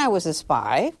 because when I was a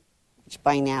spy, which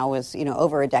by now is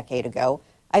over a decade ago,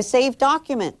 I saved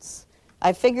documents.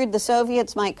 I figured the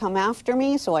Soviets might come after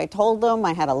me, so I told them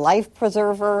I had a life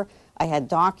preserver. I had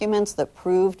documents that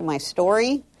proved my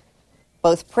story,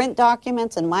 both print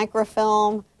documents and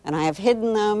microfilm, and I have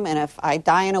hidden them, and if I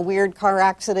die in a weird car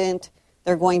accident,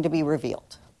 they're going to be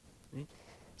revealed.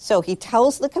 So he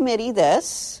tells the committee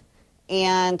this,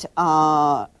 and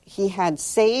he had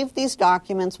saved these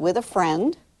documents with a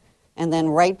friend, and then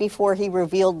right before he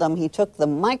revealed them, he took the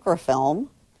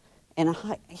microfilm and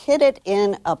hid it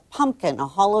in a pumpkin, a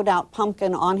hollowed-out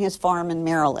pumpkin on his farm in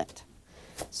Maryland.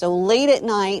 So late at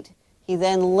night, he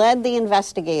then led the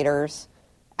investigators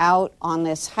out on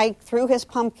this hike through his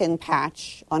pumpkin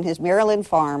patch on his Maryland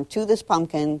farm to this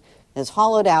pumpkin. It's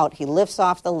hollowed out. He lifts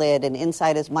off the lid, and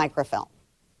inside is microfilm.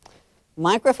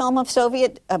 Microfilm of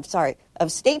State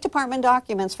Department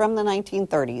documents from the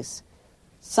 1930s,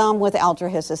 some with Alger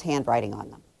Hiss's handwriting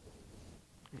on them.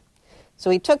 So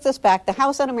he took this back. The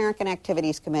House Un-American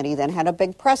Activities Committee then had a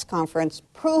big press conference,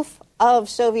 proof of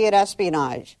Soviet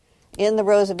espionage in the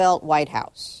Roosevelt White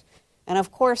House. And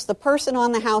of course, the person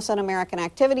on the House Un-American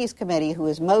Activities Committee who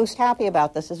is most happy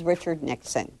about this is Richard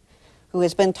Nixon, who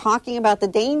has been talking about the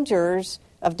dangers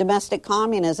of domestic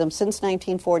communism since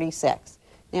 1946.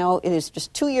 Now, it is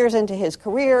just 2 years into his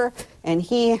career, and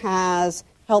he has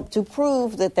helped to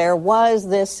prove that there was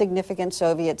this significant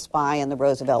Soviet spy in the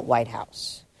Roosevelt White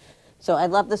House. So I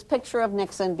love this picture of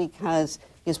Nixon because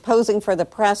he's posing for the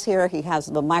press here. He has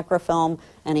the microfilm,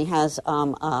 and he has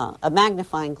a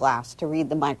magnifying glass to read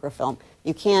the microfilm.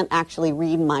 You can't actually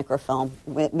read microfilm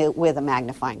with a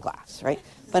magnifying glass, right?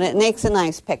 But it makes a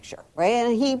nice picture, right?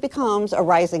 And he becomes a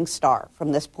rising star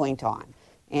from this point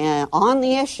on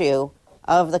the issue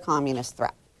of the communist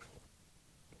threat.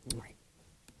 Right.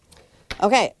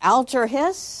 Okay, Alger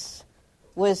Hiss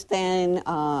was then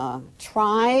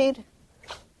tried.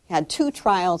 Had two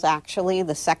trials, actually.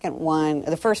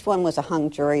 The first one was a hung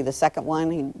jury. The second one,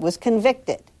 he was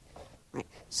convicted. Right.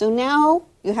 So now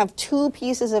you have two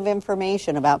pieces of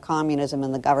information about communism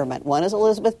in the government. One is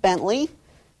Elizabeth Bentley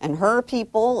and her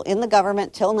people in the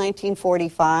government till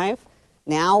 1945.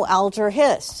 Now Alger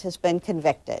Hiss has been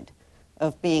convicted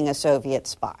of being a Soviet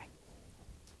spy.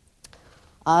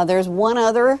 There's one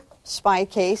other spy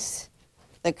case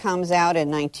that comes out in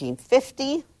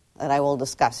 1950 that I will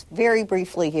discuss very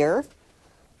briefly here,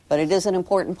 but it is an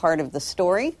important part of the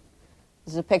story.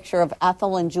 This is a picture of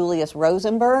Ethel and Julius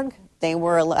Rosenberg. They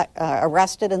were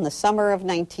arrested in the summer of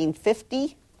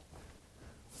 1950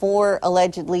 for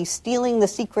allegedly stealing the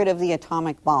secret of the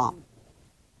atomic bomb.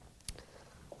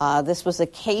 This was a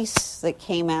case that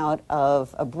came out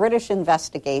of a British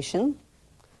investigation.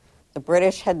 The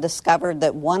British had discovered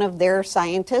that one of their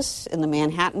scientists in the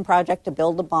Manhattan Project to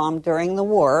build the bomb during the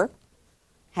war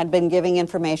had been giving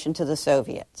information to the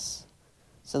Soviets.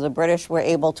 So the British were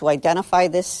able to identify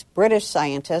this British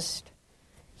scientist.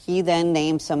 He then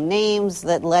named some names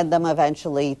that led them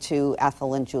eventually to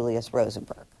Ethel and Julius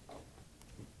Rosenberg.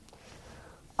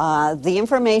 The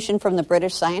information from the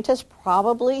British scientist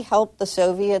probably helped the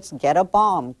Soviets get a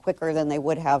bomb quicker than they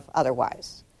would have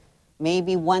otherwise.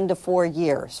 Maybe 1 to 4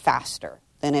 years faster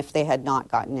than if they had not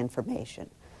gotten information.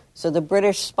 So the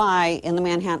British spy in the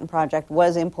Manhattan Project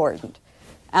was important.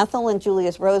 Ethel and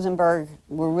Julius Rosenberg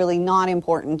were really not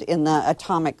important in the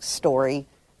atomic story.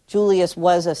 Julius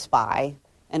was a spy,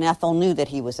 and Ethel knew that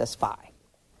he was a spy.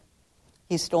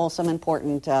 He stole some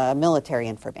important military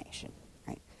information.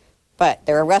 Right? But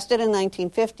they're arrested in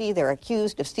 1950. They're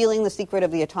accused of stealing the secret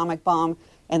of the atomic bomb,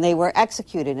 and they were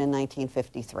executed in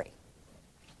 1953.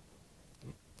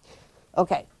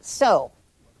 Okay, so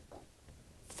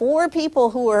four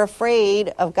people who are afraid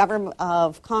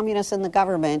of communists in the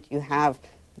government. You have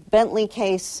the Bentley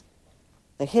case,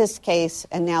 the Hiss case,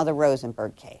 and now the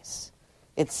Rosenberg case.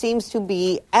 It seems to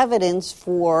be evidence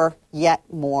for yet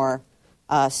more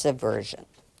subversion.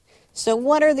 So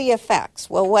what are the effects?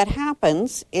 Well, what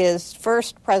happens is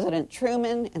first President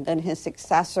Truman and then his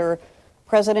successor,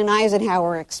 President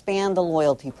Eisenhower, expand the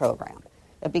loyalty program.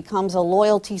 It becomes a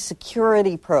loyalty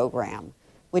security program,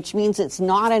 which means it's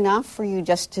not enough for you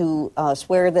just to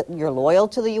swear that you're loyal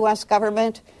to the U.S.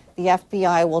 government. The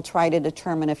FBI will try to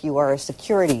determine if you are a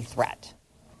security threat.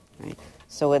 Right?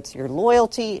 So it's your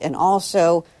loyalty, and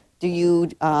also, do you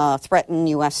threaten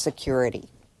U.S. security?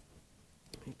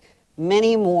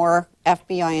 Many more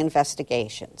FBI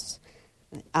investigations.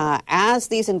 As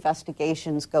these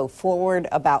investigations go forward,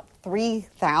 about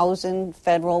 3,000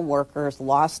 federal workers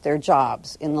lost their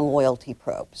jobs in the loyalty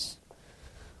probes.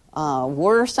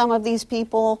 Were some of these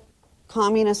people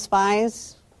communist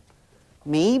spies?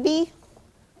 Maybe.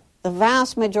 The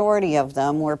vast majority of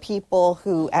them were people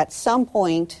who, at some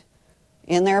point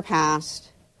in their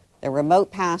past, their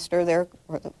remote past or their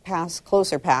past,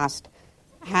 closer past,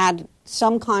 had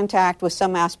some contact with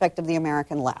some aspect of the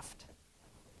American left.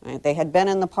 Right? They had been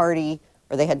in the party,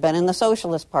 or they had been in the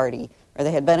Socialist Party, or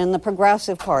they had been in the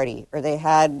Progressive Party, or they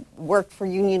had worked for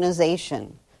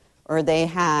unionization, or they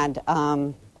had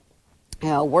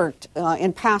worked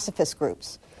in pacifist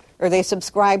groups, or they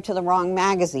subscribed to the wrong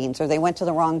magazines, or they went to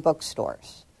the wrong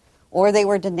bookstores, or they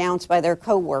were denounced by their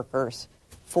coworkers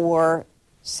for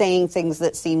saying things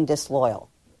that seemed disloyal.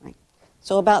 Right?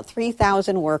 So about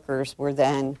 3,000 workers were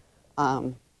then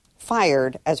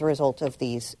fired as a result of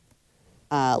these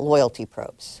loyalty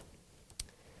probes.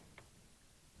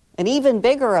 An even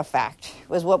bigger effect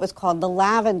was what was called the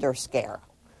Lavender Scare,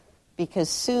 because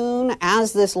soon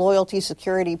as this loyalty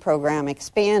security program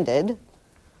expanded,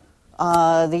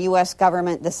 the U.S.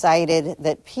 government decided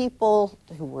that people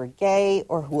who were gay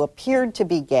or who appeared to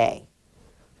be gay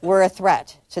were a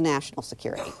threat to national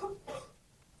security.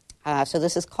 So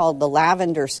this is called the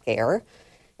Lavender Scare.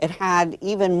 It had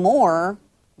even more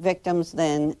victims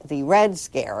than the Red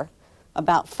Scare.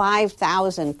 About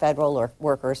 5,000 federal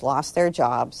workers lost their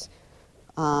jobs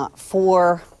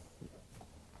for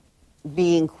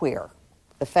being queer.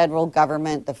 The federal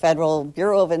government, the Federal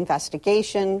Bureau of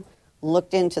Investigation,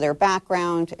 looked into their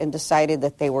background and decided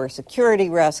that they were a security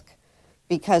risk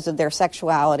because of their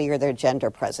sexuality or their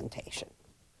gender presentation.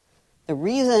 The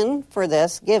reason for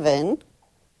this given,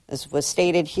 as was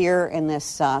stated here in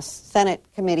this Senate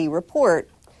committee report,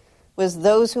 was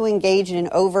those who engaged in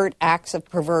overt acts of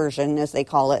perversion, as they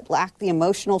call it, lacked the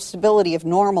emotional stability of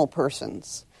normal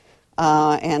persons,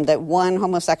 and that one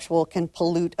homosexual can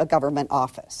pollute a government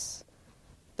office.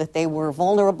 That they were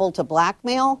vulnerable to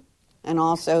blackmail, and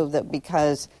also that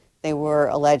because they were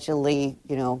allegedly,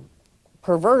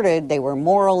 perverted, they were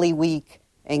morally weak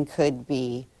and could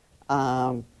be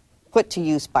put to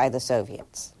use by the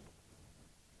Soviets.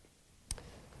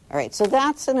 All right, so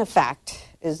that's an effect,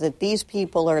 is that these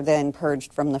people are then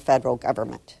purged from the federal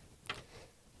government.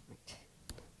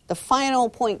 The final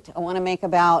point I want to make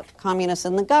about communists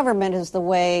in the government is the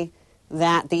way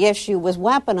that the issue was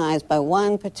weaponized by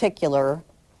one particular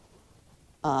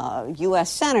U.S.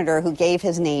 senator who gave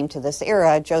his name to this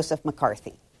era, Joseph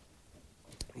McCarthy.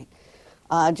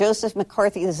 Joseph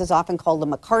McCarthy, this is often called the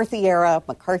McCarthy era,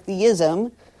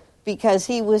 McCarthyism, because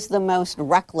he was the most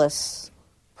reckless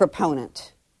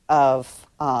proponent of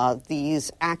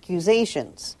these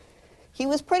accusations. He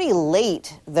was pretty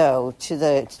late, though, to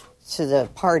the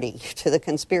party, to the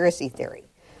conspiracy theory.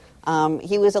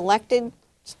 He was elected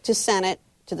to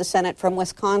the Senate from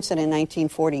Wisconsin in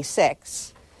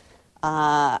 1946.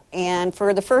 And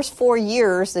for the first 4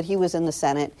 years that he was in the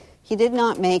Senate, he did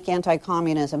not make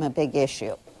anti-communism a big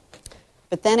issue.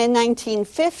 But then in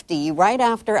 1950, right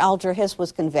after Alger Hiss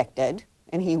was convicted,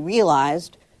 and he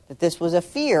realized that this was a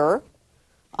fear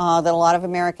that a lot of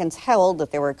Americans held,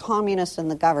 that there were communists in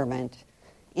the government,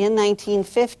 in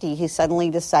 1950 he suddenly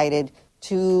decided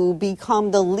to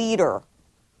become the leader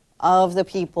of the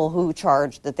people who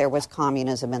charged that there was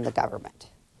communism in the government.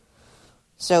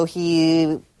 So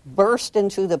he burst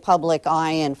into the public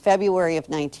eye in February of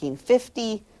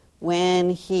 1950 when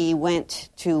he went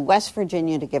to West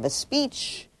Virginia to give a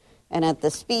speech. And at the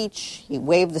speech, he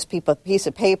waved this piece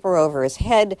of paper over his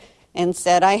head and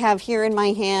said, "I have here in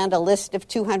my hand a list of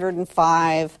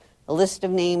 205, a list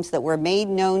of names that were made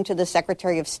known to the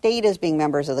Secretary of State as being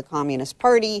members of the Communist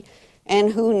Party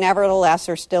and who nevertheless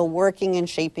are still working and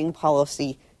shaping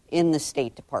policy in the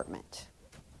State Department."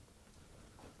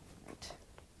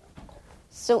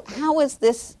 So how is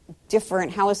this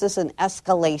different? How is this an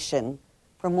escalation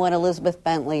from what Elizabeth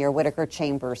Bentley or Whittaker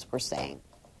Chambers were saying?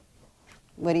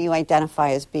 What do you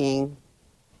identify as being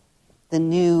the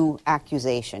new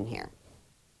accusation here?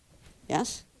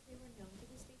 Yes?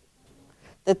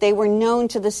 That they were known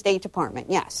to the State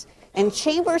Department, yes. And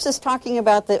Chambers is talking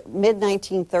about the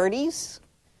mid-1930s,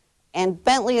 and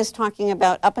Bentley is talking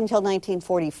about up until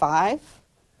 1945.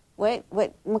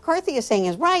 What McCarthy is saying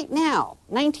is right now,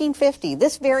 1950,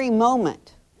 this very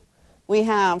moment, we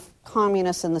have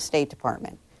communists in the State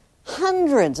Department.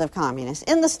 Hundreds of communists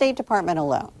in the State Department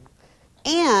alone.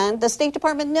 And the State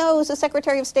Department knows, the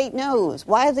Secretary of State knows.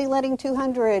 Why is he letting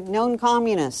 200 known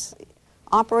communists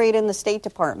operate in the State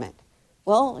Department?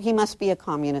 Well, he must be a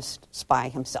communist spy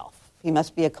himself. He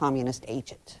must be a communist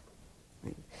agent.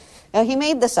 Right? Now, he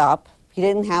made this up. He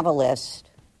didn't have a list.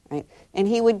 Right? And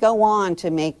he would go on to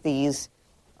make these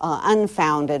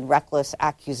unfounded, reckless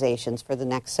accusations for the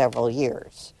next several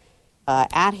years.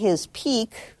 At his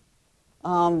peak,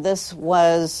 this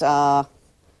was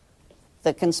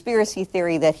the conspiracy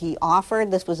theory that he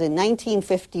offered. This was in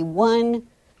 1951,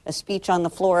 a speech on the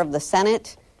floor of the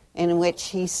Senate, in which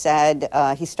he said,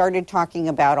 he started talking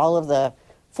about all of the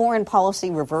foreign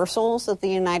policy reversals that the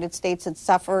United States had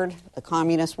suffered. The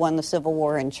communists won the Civil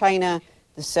War in China.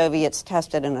 The Soviets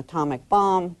tested an atomic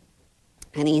bomb.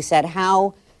 And he said,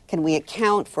 how can we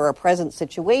account for our present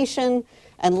situation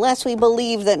unless we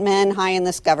believe that men high in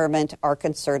this government are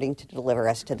concerting to deliver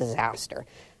us to disaster?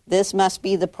 This must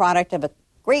be the product of a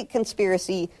great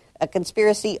conspiracy, a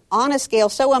conspiracy on a scale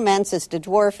so immense as to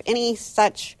dwarf any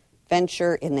such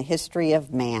venture in the history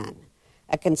of man.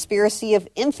 A conspiracy of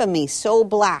infamy so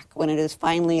black when it is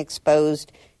finally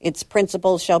exposed, its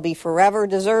principles shall be forever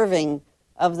deserving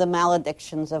of the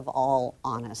maledictions of all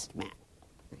honest men.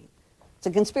 It's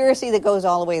a conspiracy that goes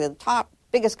all the way to the top,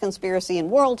 biggest conspiracy in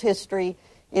world history.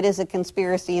 It is a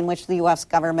conspiracy in which the U.S.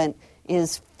 government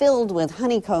is filled with,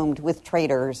 honeycombed with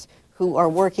traitors who are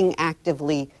working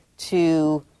actively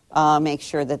to make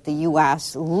sure that the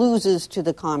U.S. loses to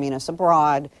the communists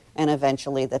abroad and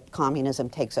eventually that communism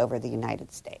takes over the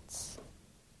United States.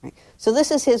 Right? So this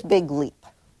is his big leap.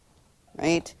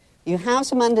 Right? You have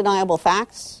some undeniable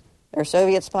facts. There are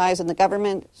Soviet spies in the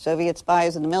government, Soviet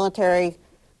spies in the military,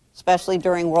 especially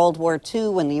during World War II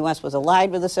when the U.S. was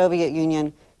allied with the Soviet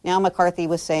Union. Now McCarthy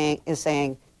is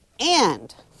saying,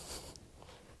 and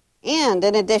in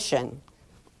addition,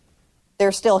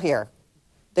 they're still here.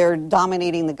 They're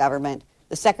dominating the government.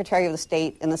 The Secretary of the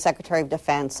State and the Secretary of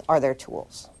Defense are their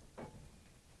tools.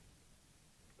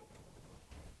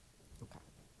 Okay.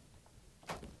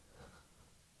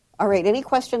 All right, any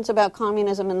questions about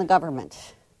communism in the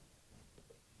government?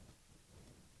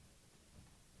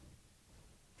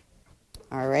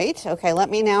 All right, okay, let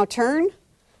me now turn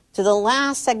to the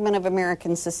last segment of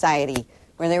American society,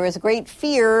 where there was great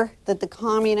fear that the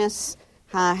communists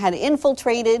had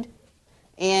infiltrated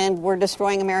and were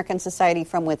destroying American society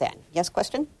from within. Yes,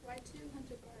 question? Why 200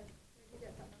 guards? Where did you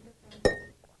get that number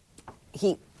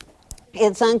from?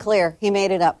 It's unclear. He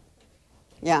made it up.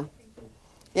 Yeah.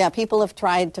 Yeah, people have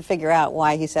tried to figure out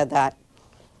why he said that.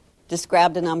 Just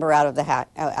grabbed a number out of the hat,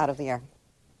 out of the air.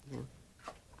 Yeah.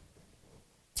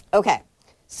 Okay.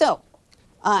 So,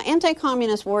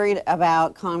 anti-communists worried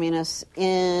about communists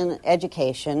in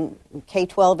education,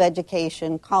 K-12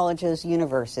 education, colleges,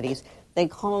 universities. They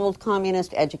called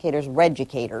communist educators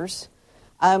reducators.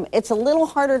 It's a little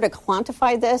harder to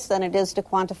quantify this than it is to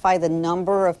quantify the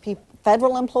number of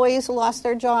federal employees who lost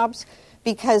their jobs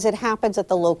because it happens at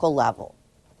the local level.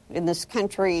 In this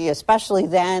country, especially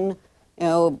then,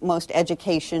 most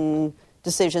education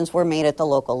decisions were made at the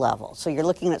local level. So you're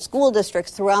looking at school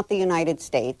districts throughout the United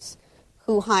States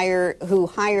who hired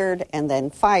and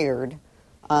then fired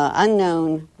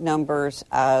unknown numbers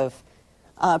of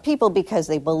people because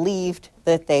they believed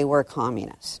that they were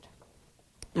communist.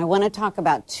 I want to talk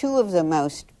about two of the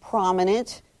most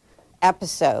prominent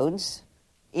episodes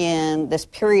in this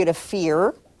period of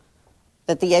fear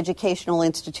that the educational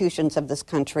institutions of this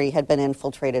country had been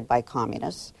infiltrated by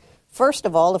communists. First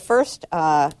of all, the first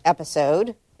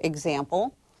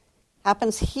example,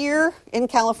 happens here in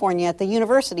California at the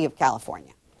University of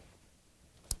California.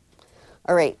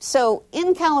 All right, so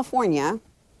in California,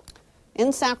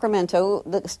 in Sacramento,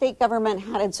 the state government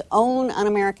had its own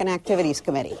Un-American Activities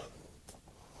Committee.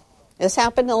 This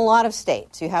happened in a lot of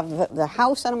states. You have the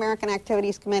House Un-American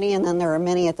Activities Committee, and then there are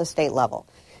many at the state level.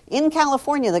 In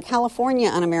California, the California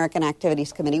Un-American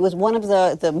Activities Committee was one of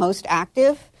the most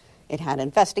active. It had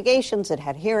investigations, it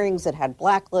had hearings, it had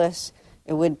blacklists.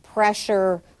 It would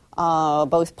pressure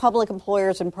both public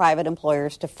employers and private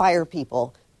employers to fire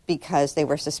people because they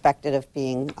were suspected of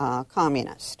being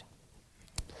communist.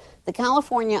 the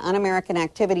California Un-American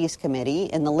Activities Committee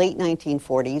in the late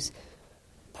 1940s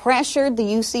pressured the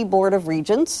UC Board of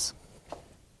Regents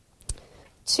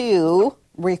to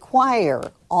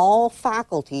require all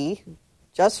faculty,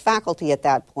 just faculty at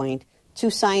that point, to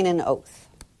sign an oath,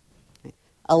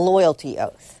 a loyalty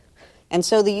oath. And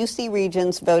so the UC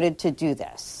Regents voted to do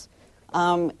this.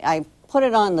 I put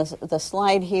it on the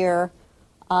slide here.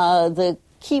 The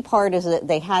key part is that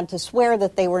they had to swear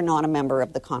that they were not a member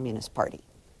of the Communist Party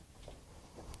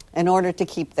in order to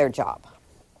keep their job.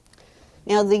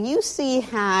 Now, the UC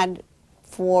had,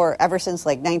 ever since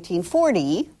like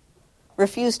 1940,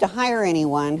 refused to hire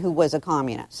anyone who was a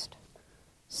communist.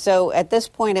 So at this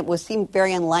point, it seemed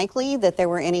very unlikely that there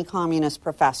were any communist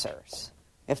professors.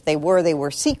 If they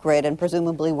were secret and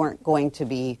presumably weren't going to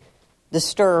be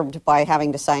disturbed by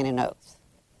having to sign an oath.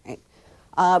 Right?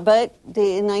 But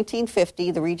in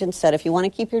 1950, the Regents said, if you want to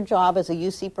keep your job as a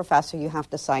UC professor, you have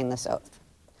to sign this oath.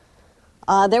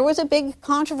 There was a big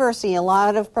controversy. A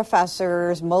lot of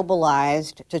professors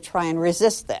mobilized to try and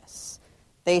resist this.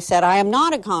 They said, I am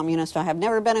not a communist, I have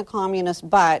never been a communist,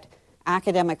 but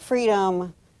academic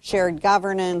freedom, shared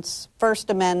governance, First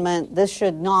Amendment, this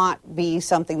should not be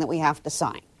something that we have to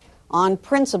sign. On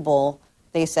principle,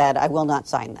 they said, I will not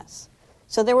sign this.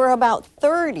 So there were about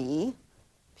 30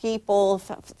 people,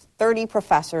 30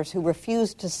 professors who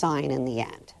refused to sign in the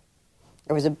end.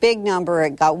 There was a big number.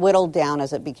 It got whittled down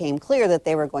as it became clear that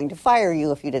they were going to fire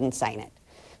you if you didn't sign it.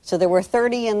 So there were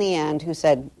 30 in the end who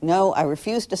said, no, I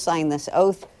refuse to sign this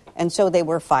oath, and so they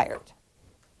were fired.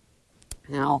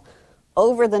 Now,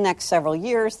 over the next several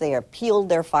years, they appealed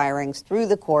their firings through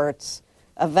the courts.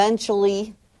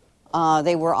 Eventually,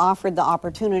 they were offered the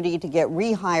opportunity to get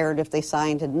rehired if they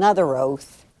signed another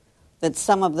oath that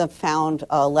some of them found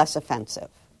less offensive.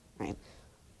 Right?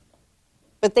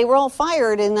 But they were all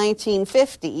fired in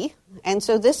 1950, and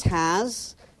so this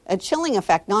has a chilling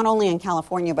effect not only in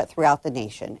California but throughout the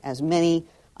nation, as many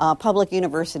public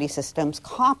university systems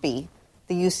copy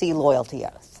the UC loyalty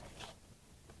oath.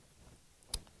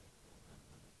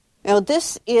 Now,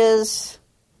 this is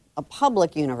a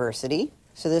public university,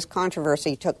 so this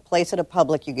controversy took place at a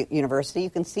public university. You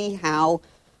can see how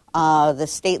the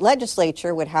state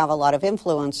legislature would have a lot of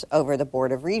influence over the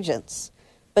Board of Regents.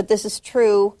 But this is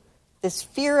true. This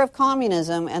fear of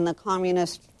communism and the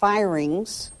communist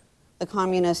firings, the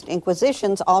communist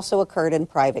inquisitions, also occurred in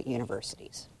private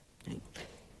universities.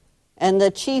 And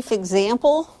the chief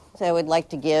example that I would like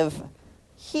to give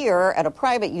here at a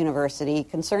private university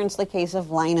concerns the case of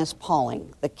Linus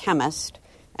Pauling, the chemist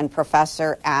and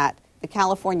professor at the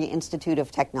California Institute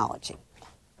of Technology.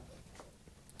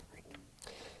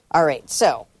 All right,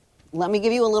 so let me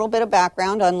give you a little bit of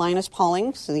background on Linus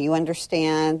Pauling so that you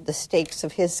understand the stakes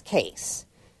of his case.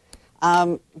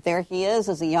 There he is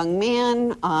as a young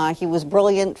man. He was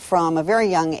brilliant from a very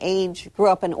young age, grew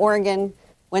up in Oregon,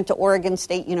 went to Oregon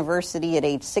State University at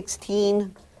age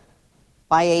 16.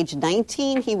 By age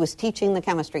 19, he was teaching the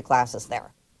chemistry classes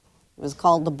there. It was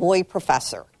called the Boy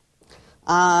Professor.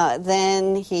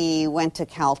 Then he went to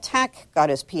Caltech, got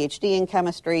his PhD in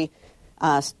chemistry,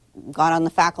 got on the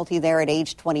faculty there at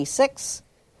age 26,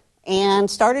 and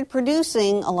started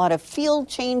producing a lot of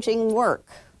field-changing work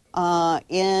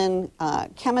in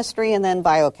chemistry and then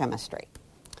biochemistry.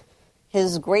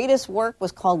 His greatest work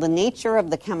was called The Nature of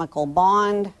the Chemical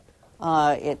Bond.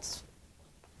 There's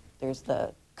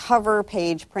the cover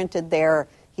page printed there.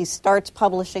 He starts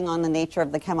publishing on the nature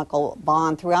of the chemical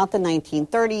bond throughout the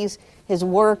 1930s. His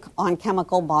work on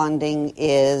chemical bonding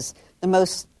is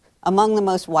among the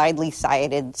most widely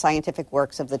cited scientific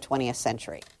works of the 20th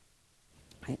century.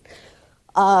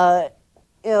 Right.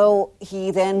 He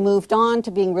then moved on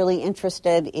to being really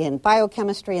interested in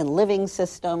biochemistry and living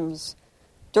systems.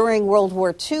 During World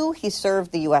War II, he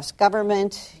served the U.S.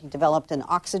 government. He developed an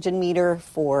oxygen meter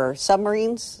for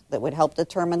submarines that would help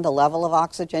determine the level of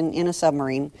oxygen in a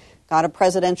submarine. Got a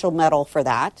Presidential Medal for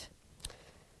that.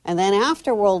 And then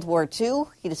after World War II,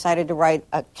 he decided to write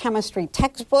a chemistry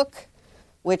textbook,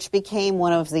 which became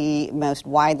one of the most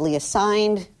widely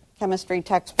assigned chemistry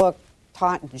textbook,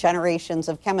 taught generations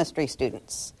of chemistry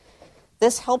students.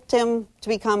 This helped him to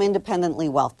become independently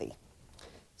wealthy.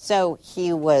 So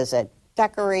he was a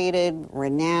decorated,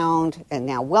 renowned, and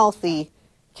now wealthy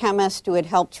chemist who had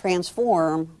helped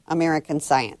transform American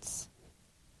science.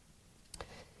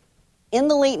 In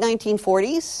the late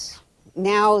 1940s,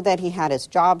 now that he had his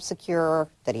job secure,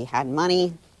 that he had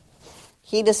money,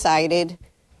 he decided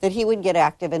that he would get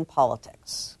active in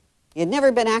politics. He had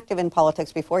never been active in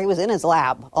politics before. He was in his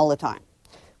lab all the time.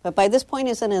 But by this point,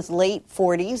 he's in his late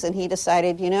 40s, and he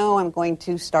decided, I'm going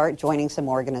to start joining some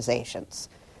organizations.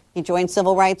 He joined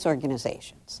civil rights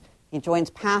organizations. He joins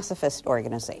pacifist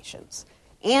organizations.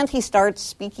 And he starts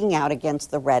speaking out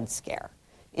against the Red Scare.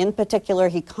 In particular,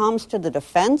 he comes to the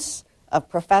defense of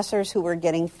professors who were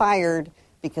getting fired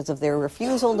because of their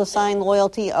refusal to sign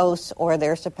loyalty oaths or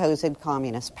their supposed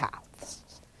communist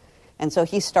paths. And so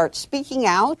he starts speaking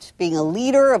out, being a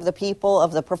leader of the people,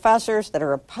 of the professors that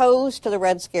are opposed to the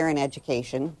Red Scare in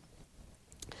education.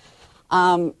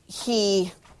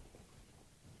 He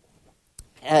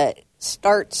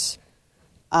starts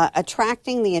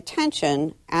attracting the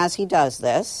attention, as he does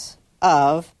this,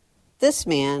 of this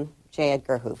man, J.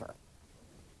 Edgar Hoover.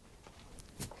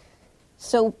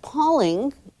 So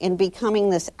Pauling, in becoming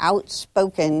this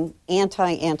outspoken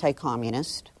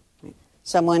anti-communist,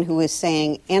 someone who is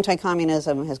saying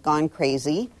anti-communism has gone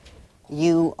crazy,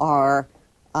 you are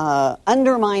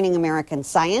undermining American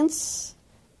science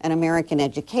and American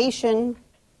education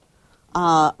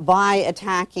by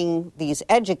attacking these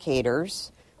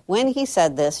educators. When he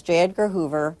said this, J. Edgar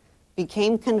Hoover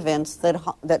became convinced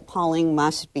that Pauling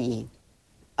must be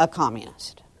a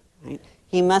communist. Right?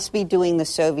 He must be doing the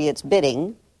Soviets'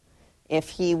 bidding if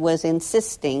he was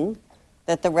insisting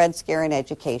that the Red Scare in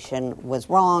education was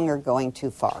wrong or going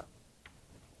too far.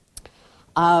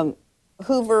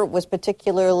 Hoover was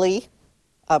particularly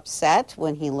upset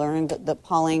when he learned that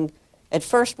Pauling at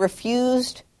first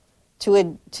refused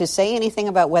to say anything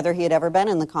about whether he had ever been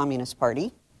in the Communist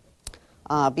Party,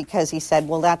 because he said,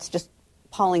 well,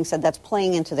 Pauling said that's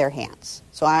playing into their hands.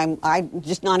 So I'm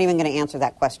just not even going to answer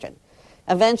that question.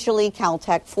 Eventually,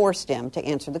 Caltech forced him to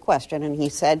answer the question, and he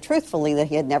said truthfully that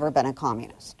he had never been a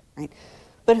communist. Right?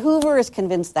 But Hoover is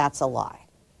convinced that's a lie.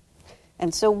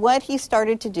 And so what he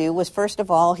started to do was, first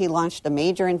of all, he launched a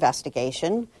major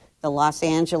investigation. The Los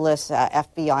Angeles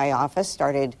FBI office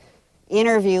started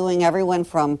interviewing everyone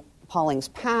from Pauling's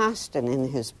past and in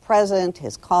his present,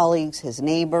 his colleagues, his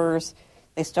neighbors.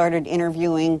 They started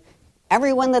interviewing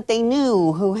everyone that they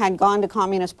knew who had gone to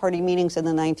Communist Party meetings in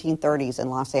the 1930s in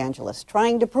Los Angeles,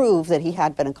 trying to prove that he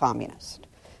had been a communist.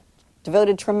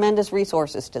 Devoted tremendous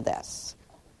resources to this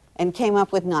and came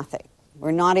up with nothing.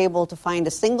 We're not able to find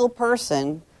a single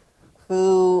person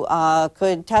who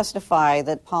could testify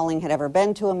that Pauling had ever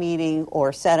been to a meeting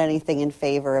or said anything in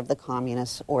favor of the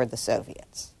communists or the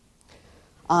Soviets.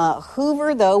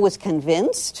 Hoover, though, was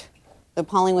convinced that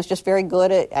Pauling was just very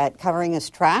good at covering his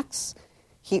tracks.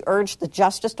 He urged the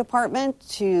Justice Department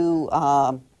to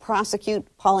prosecute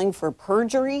Pauling for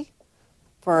perjury,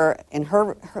 for, in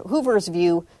Hoover's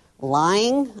view,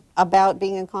 lying about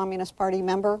being a Communist Party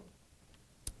member.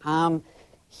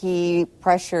 He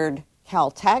pressured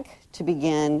Caltech to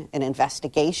begin an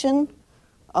investigation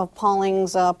of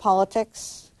Pauling's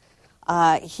politics.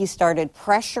 He started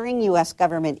pressuring U.S.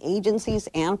 government agencies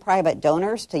and private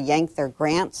donors to yank their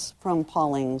grants from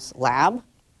Pauling's lab.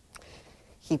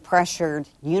 He pressured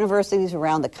universities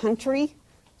around the country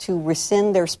to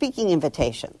rescind their speaking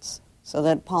invitations so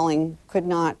that Pauling could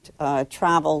not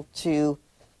travel to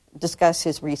discuss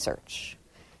his research.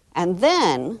 And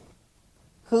then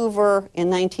Hoover, in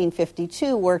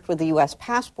 1952, worked with the U.S.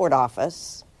 Passport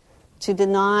Office to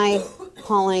deny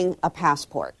Pauling a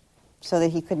passport so that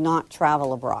he could not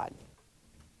travel abroad.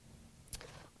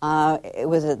 It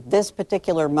was at this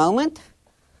particular moment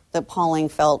that Pauling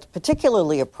felt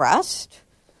particularly oppressed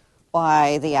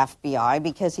by the FBI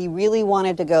because he really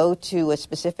wanted to go to a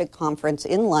specific conference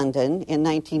in London in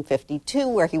 1952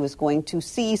 where he was going to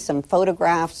see some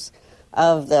photographs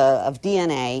of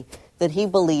DNA that he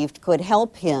believed could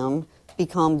help him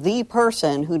become the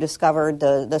person who discovered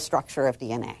the structure of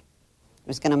DNA. He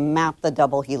was going to map the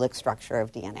double helix structure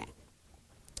of DNA.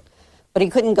 But he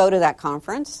couldn't go to that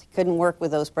conference. He couldn't work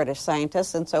with those British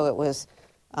scientists, and so it was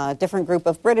a different group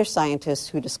of British scientists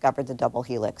who discovered the double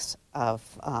helix of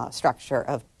structure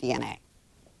of DNA.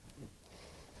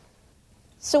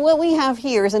 So what we have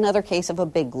here is another case of a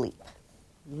big leap.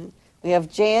 We have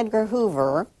J. Edgar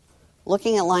Hoover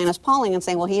looking at Linus Pauling and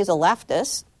saying, well, he's a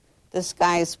leftist. This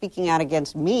guy is speaking out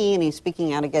against me, and he's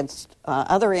speaking out against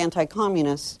other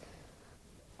anti-communists.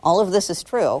 All of this is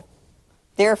true.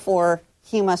 Therefore,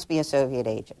 he must be a Soviet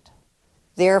agent.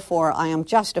 Therefore, I am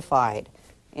justified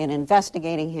in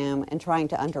investigating him and trying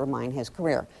to undermine his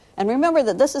career. And remember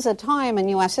that this is a time in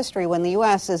U.S. history when the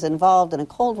U.S. is involved in a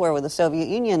Cold War with the Soviet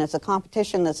Union. It's a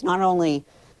competition that's not only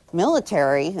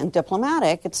military and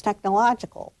diplomatic, it's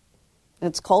technological,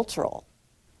 it's cultural.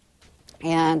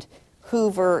 And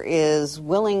Hoover is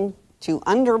willing to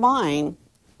undermine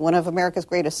one of America's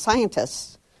greatest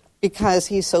scientists because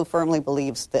he so firmly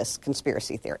believes this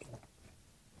conspiracy theory.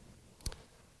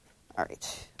 All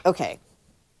right. Okay.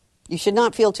 You should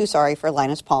not feel too sorry for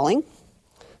Linus Pauling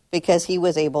because he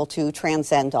was able to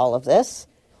transcend all of this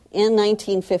In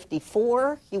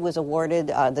 1954, he was awarded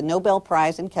the Nobel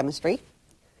Prize in Chemistry.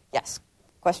 Yes,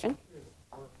 question?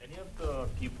 Were any of the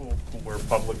people who were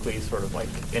publicly sort of like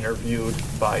interviewed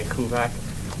by Kuvac,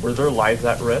 were their lives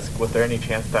at risk? Was there any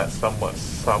chance that someone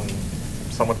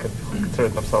who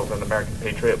considered themselves an American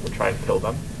patriot would try and kill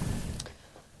them?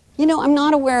 You know, I'm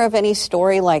not aware of any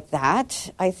story like that.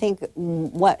 I think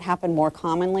what happened more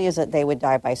commonly is that they would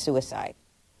die by suicide.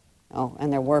 Oh,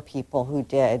 and there were people who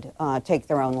did take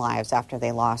their own lives after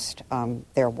they lost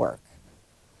their work.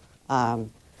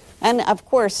 And of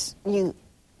course,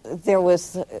 there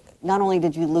was not only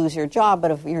did you lose your job,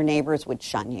 but your neighbors would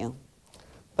shun you.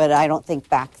 But I don't think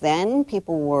back then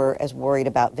people were as worried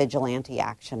about vigilante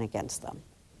action against them.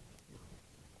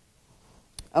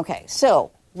 Okay,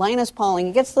 so Linus Pauling,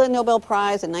 he gets the Nobel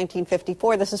Prize in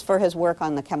 1954. This is for his work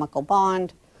on the chemical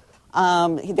bond.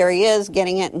 There he is,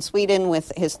 getting it in Sweden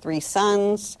with his 3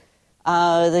 sons.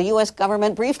 The U.S.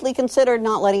 government briefly considered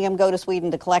not letting him go to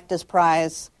Sweden to collect his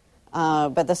prize,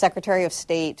 but the Secretary of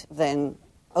State then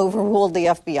overruled the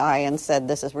FBI and said,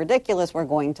 this is ridiculous, we're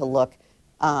going to look,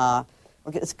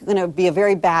 it's going to be a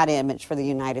very bad image for the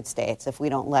United States if we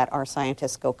don't let our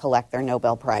scientists go collect their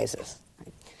Nobel Prizes.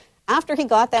 After he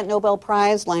got that Nobel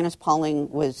Prize, Linus Pauling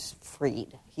was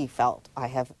freed. He felt, I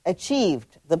have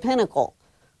achieved the pinnacle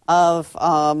of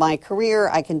my career.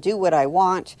 I can do what I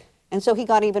want. And so he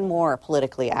got even more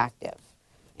politically active.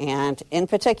 And in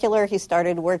particular, he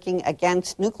started working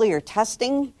against nuclear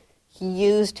testing. He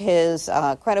used his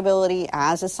credibility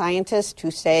as a scientist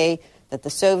to say that the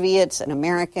Soviets and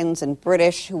Americans and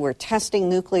British who were testing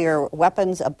nuclear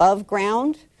weapons above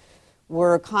ground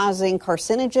were causing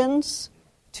carcinogens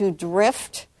to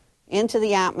drift into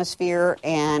the atmosphere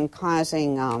and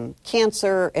causing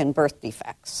cancer and birth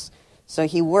defects. So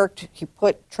he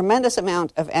put tremendous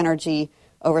amount of energy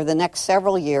over the next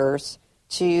several years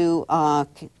to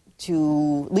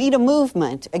lead a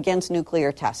movement against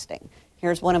nuclear testing.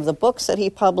 Here's one of the books that he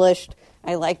published.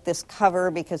 I like this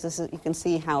cover because you can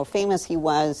see how famous he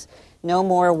was. No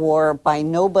More War by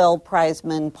Nobel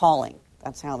Prizeman Pauling.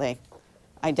 That's how they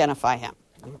identify him.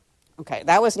 Okay,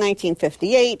 that was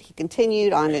 1958. He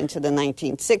continued on into the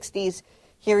 1960s.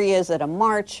 Here he is at a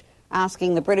march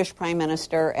asking the British Prime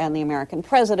Minister and the American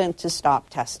President to stop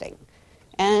testing.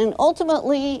 And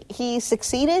ultimately, he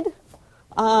succeeded.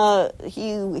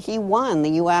 He won.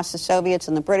 The U.S., the Soviets,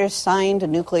 and the British signed a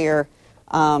nuclear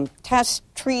test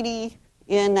treaty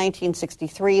in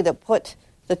 1963 that put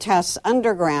the tests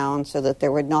underground so that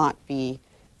there would not be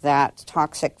that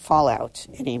toxic fallout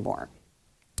anymore.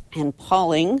 And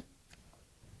Pauling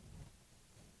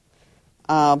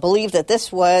believed that this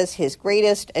was his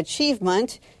greatest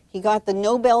achievement. He got the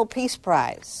Nobel Peace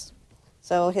Prize,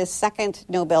 so his second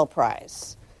Nobel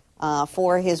Prize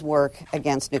for his work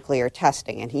against nuclear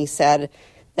testing. And he said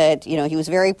that, he was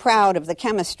very proud of the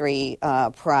chemistry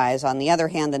prize. On the other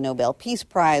hand, the Nobel Peace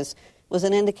Prize was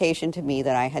an indication to me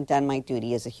that I had done my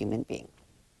duty as a human being.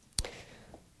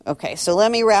 Okay, so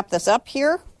let me wrap this up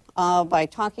here by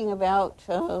talking about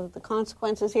the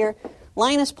consequences here.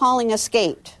 Linus Pauling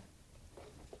escaped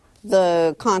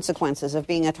the consequences of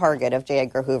being a target of J.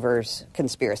 Edgar Hoover's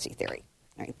conspiracy theory.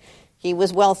 Right? He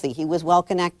was wealthy. He was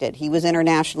well-connected. He was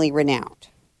internationally renowned.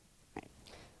 Right?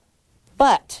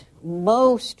 But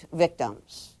most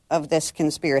victims of this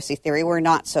conspiracy theory were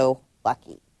not so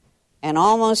lucky. And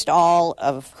almost all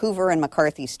of Hoover and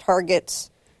McCarthy's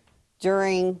targets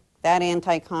during that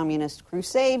anti-communist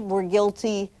crusade were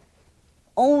guilty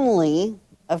only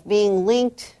of being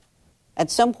linked at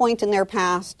some point in their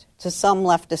past to some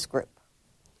leftist group.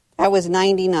 That was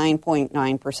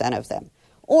 99.9% of them.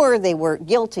 Or they were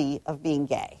guilty of being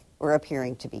gay or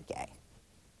appearing to be gay.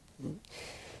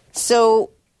 So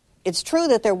it's true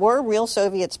that there were real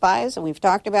Soviet spies, and we've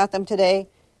talked about them today,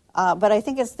 but I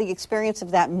think it's the experience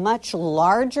of that much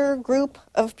larger group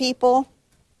of people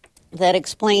that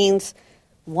explains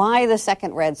why the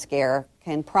Second Red Scare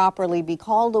can properly be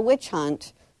called a witch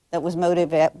hunt that was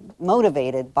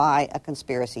motivated by a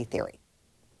conspiracy theory.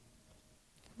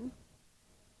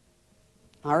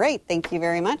 All right, thank you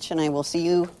very much, and I will see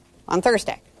you on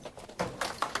Thursday.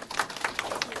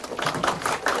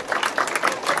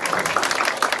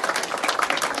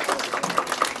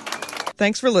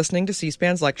 Thanks for listening to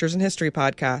C-SPAN's Lectures in History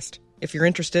podcast. If you're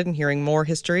interested in hearing more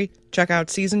history, check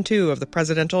out Season 2 of the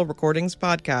Presidential Recordings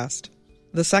podcast.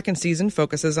 The second season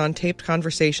focuses on taped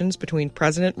conversations between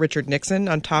President Richard Nixon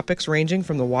on topics ranging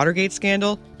from the Watergate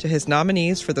scandal to his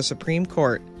nominees for the Supreme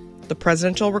Court. The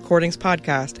Presidential Recordings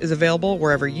podcast is available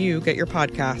wherever you get your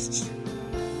podcasts.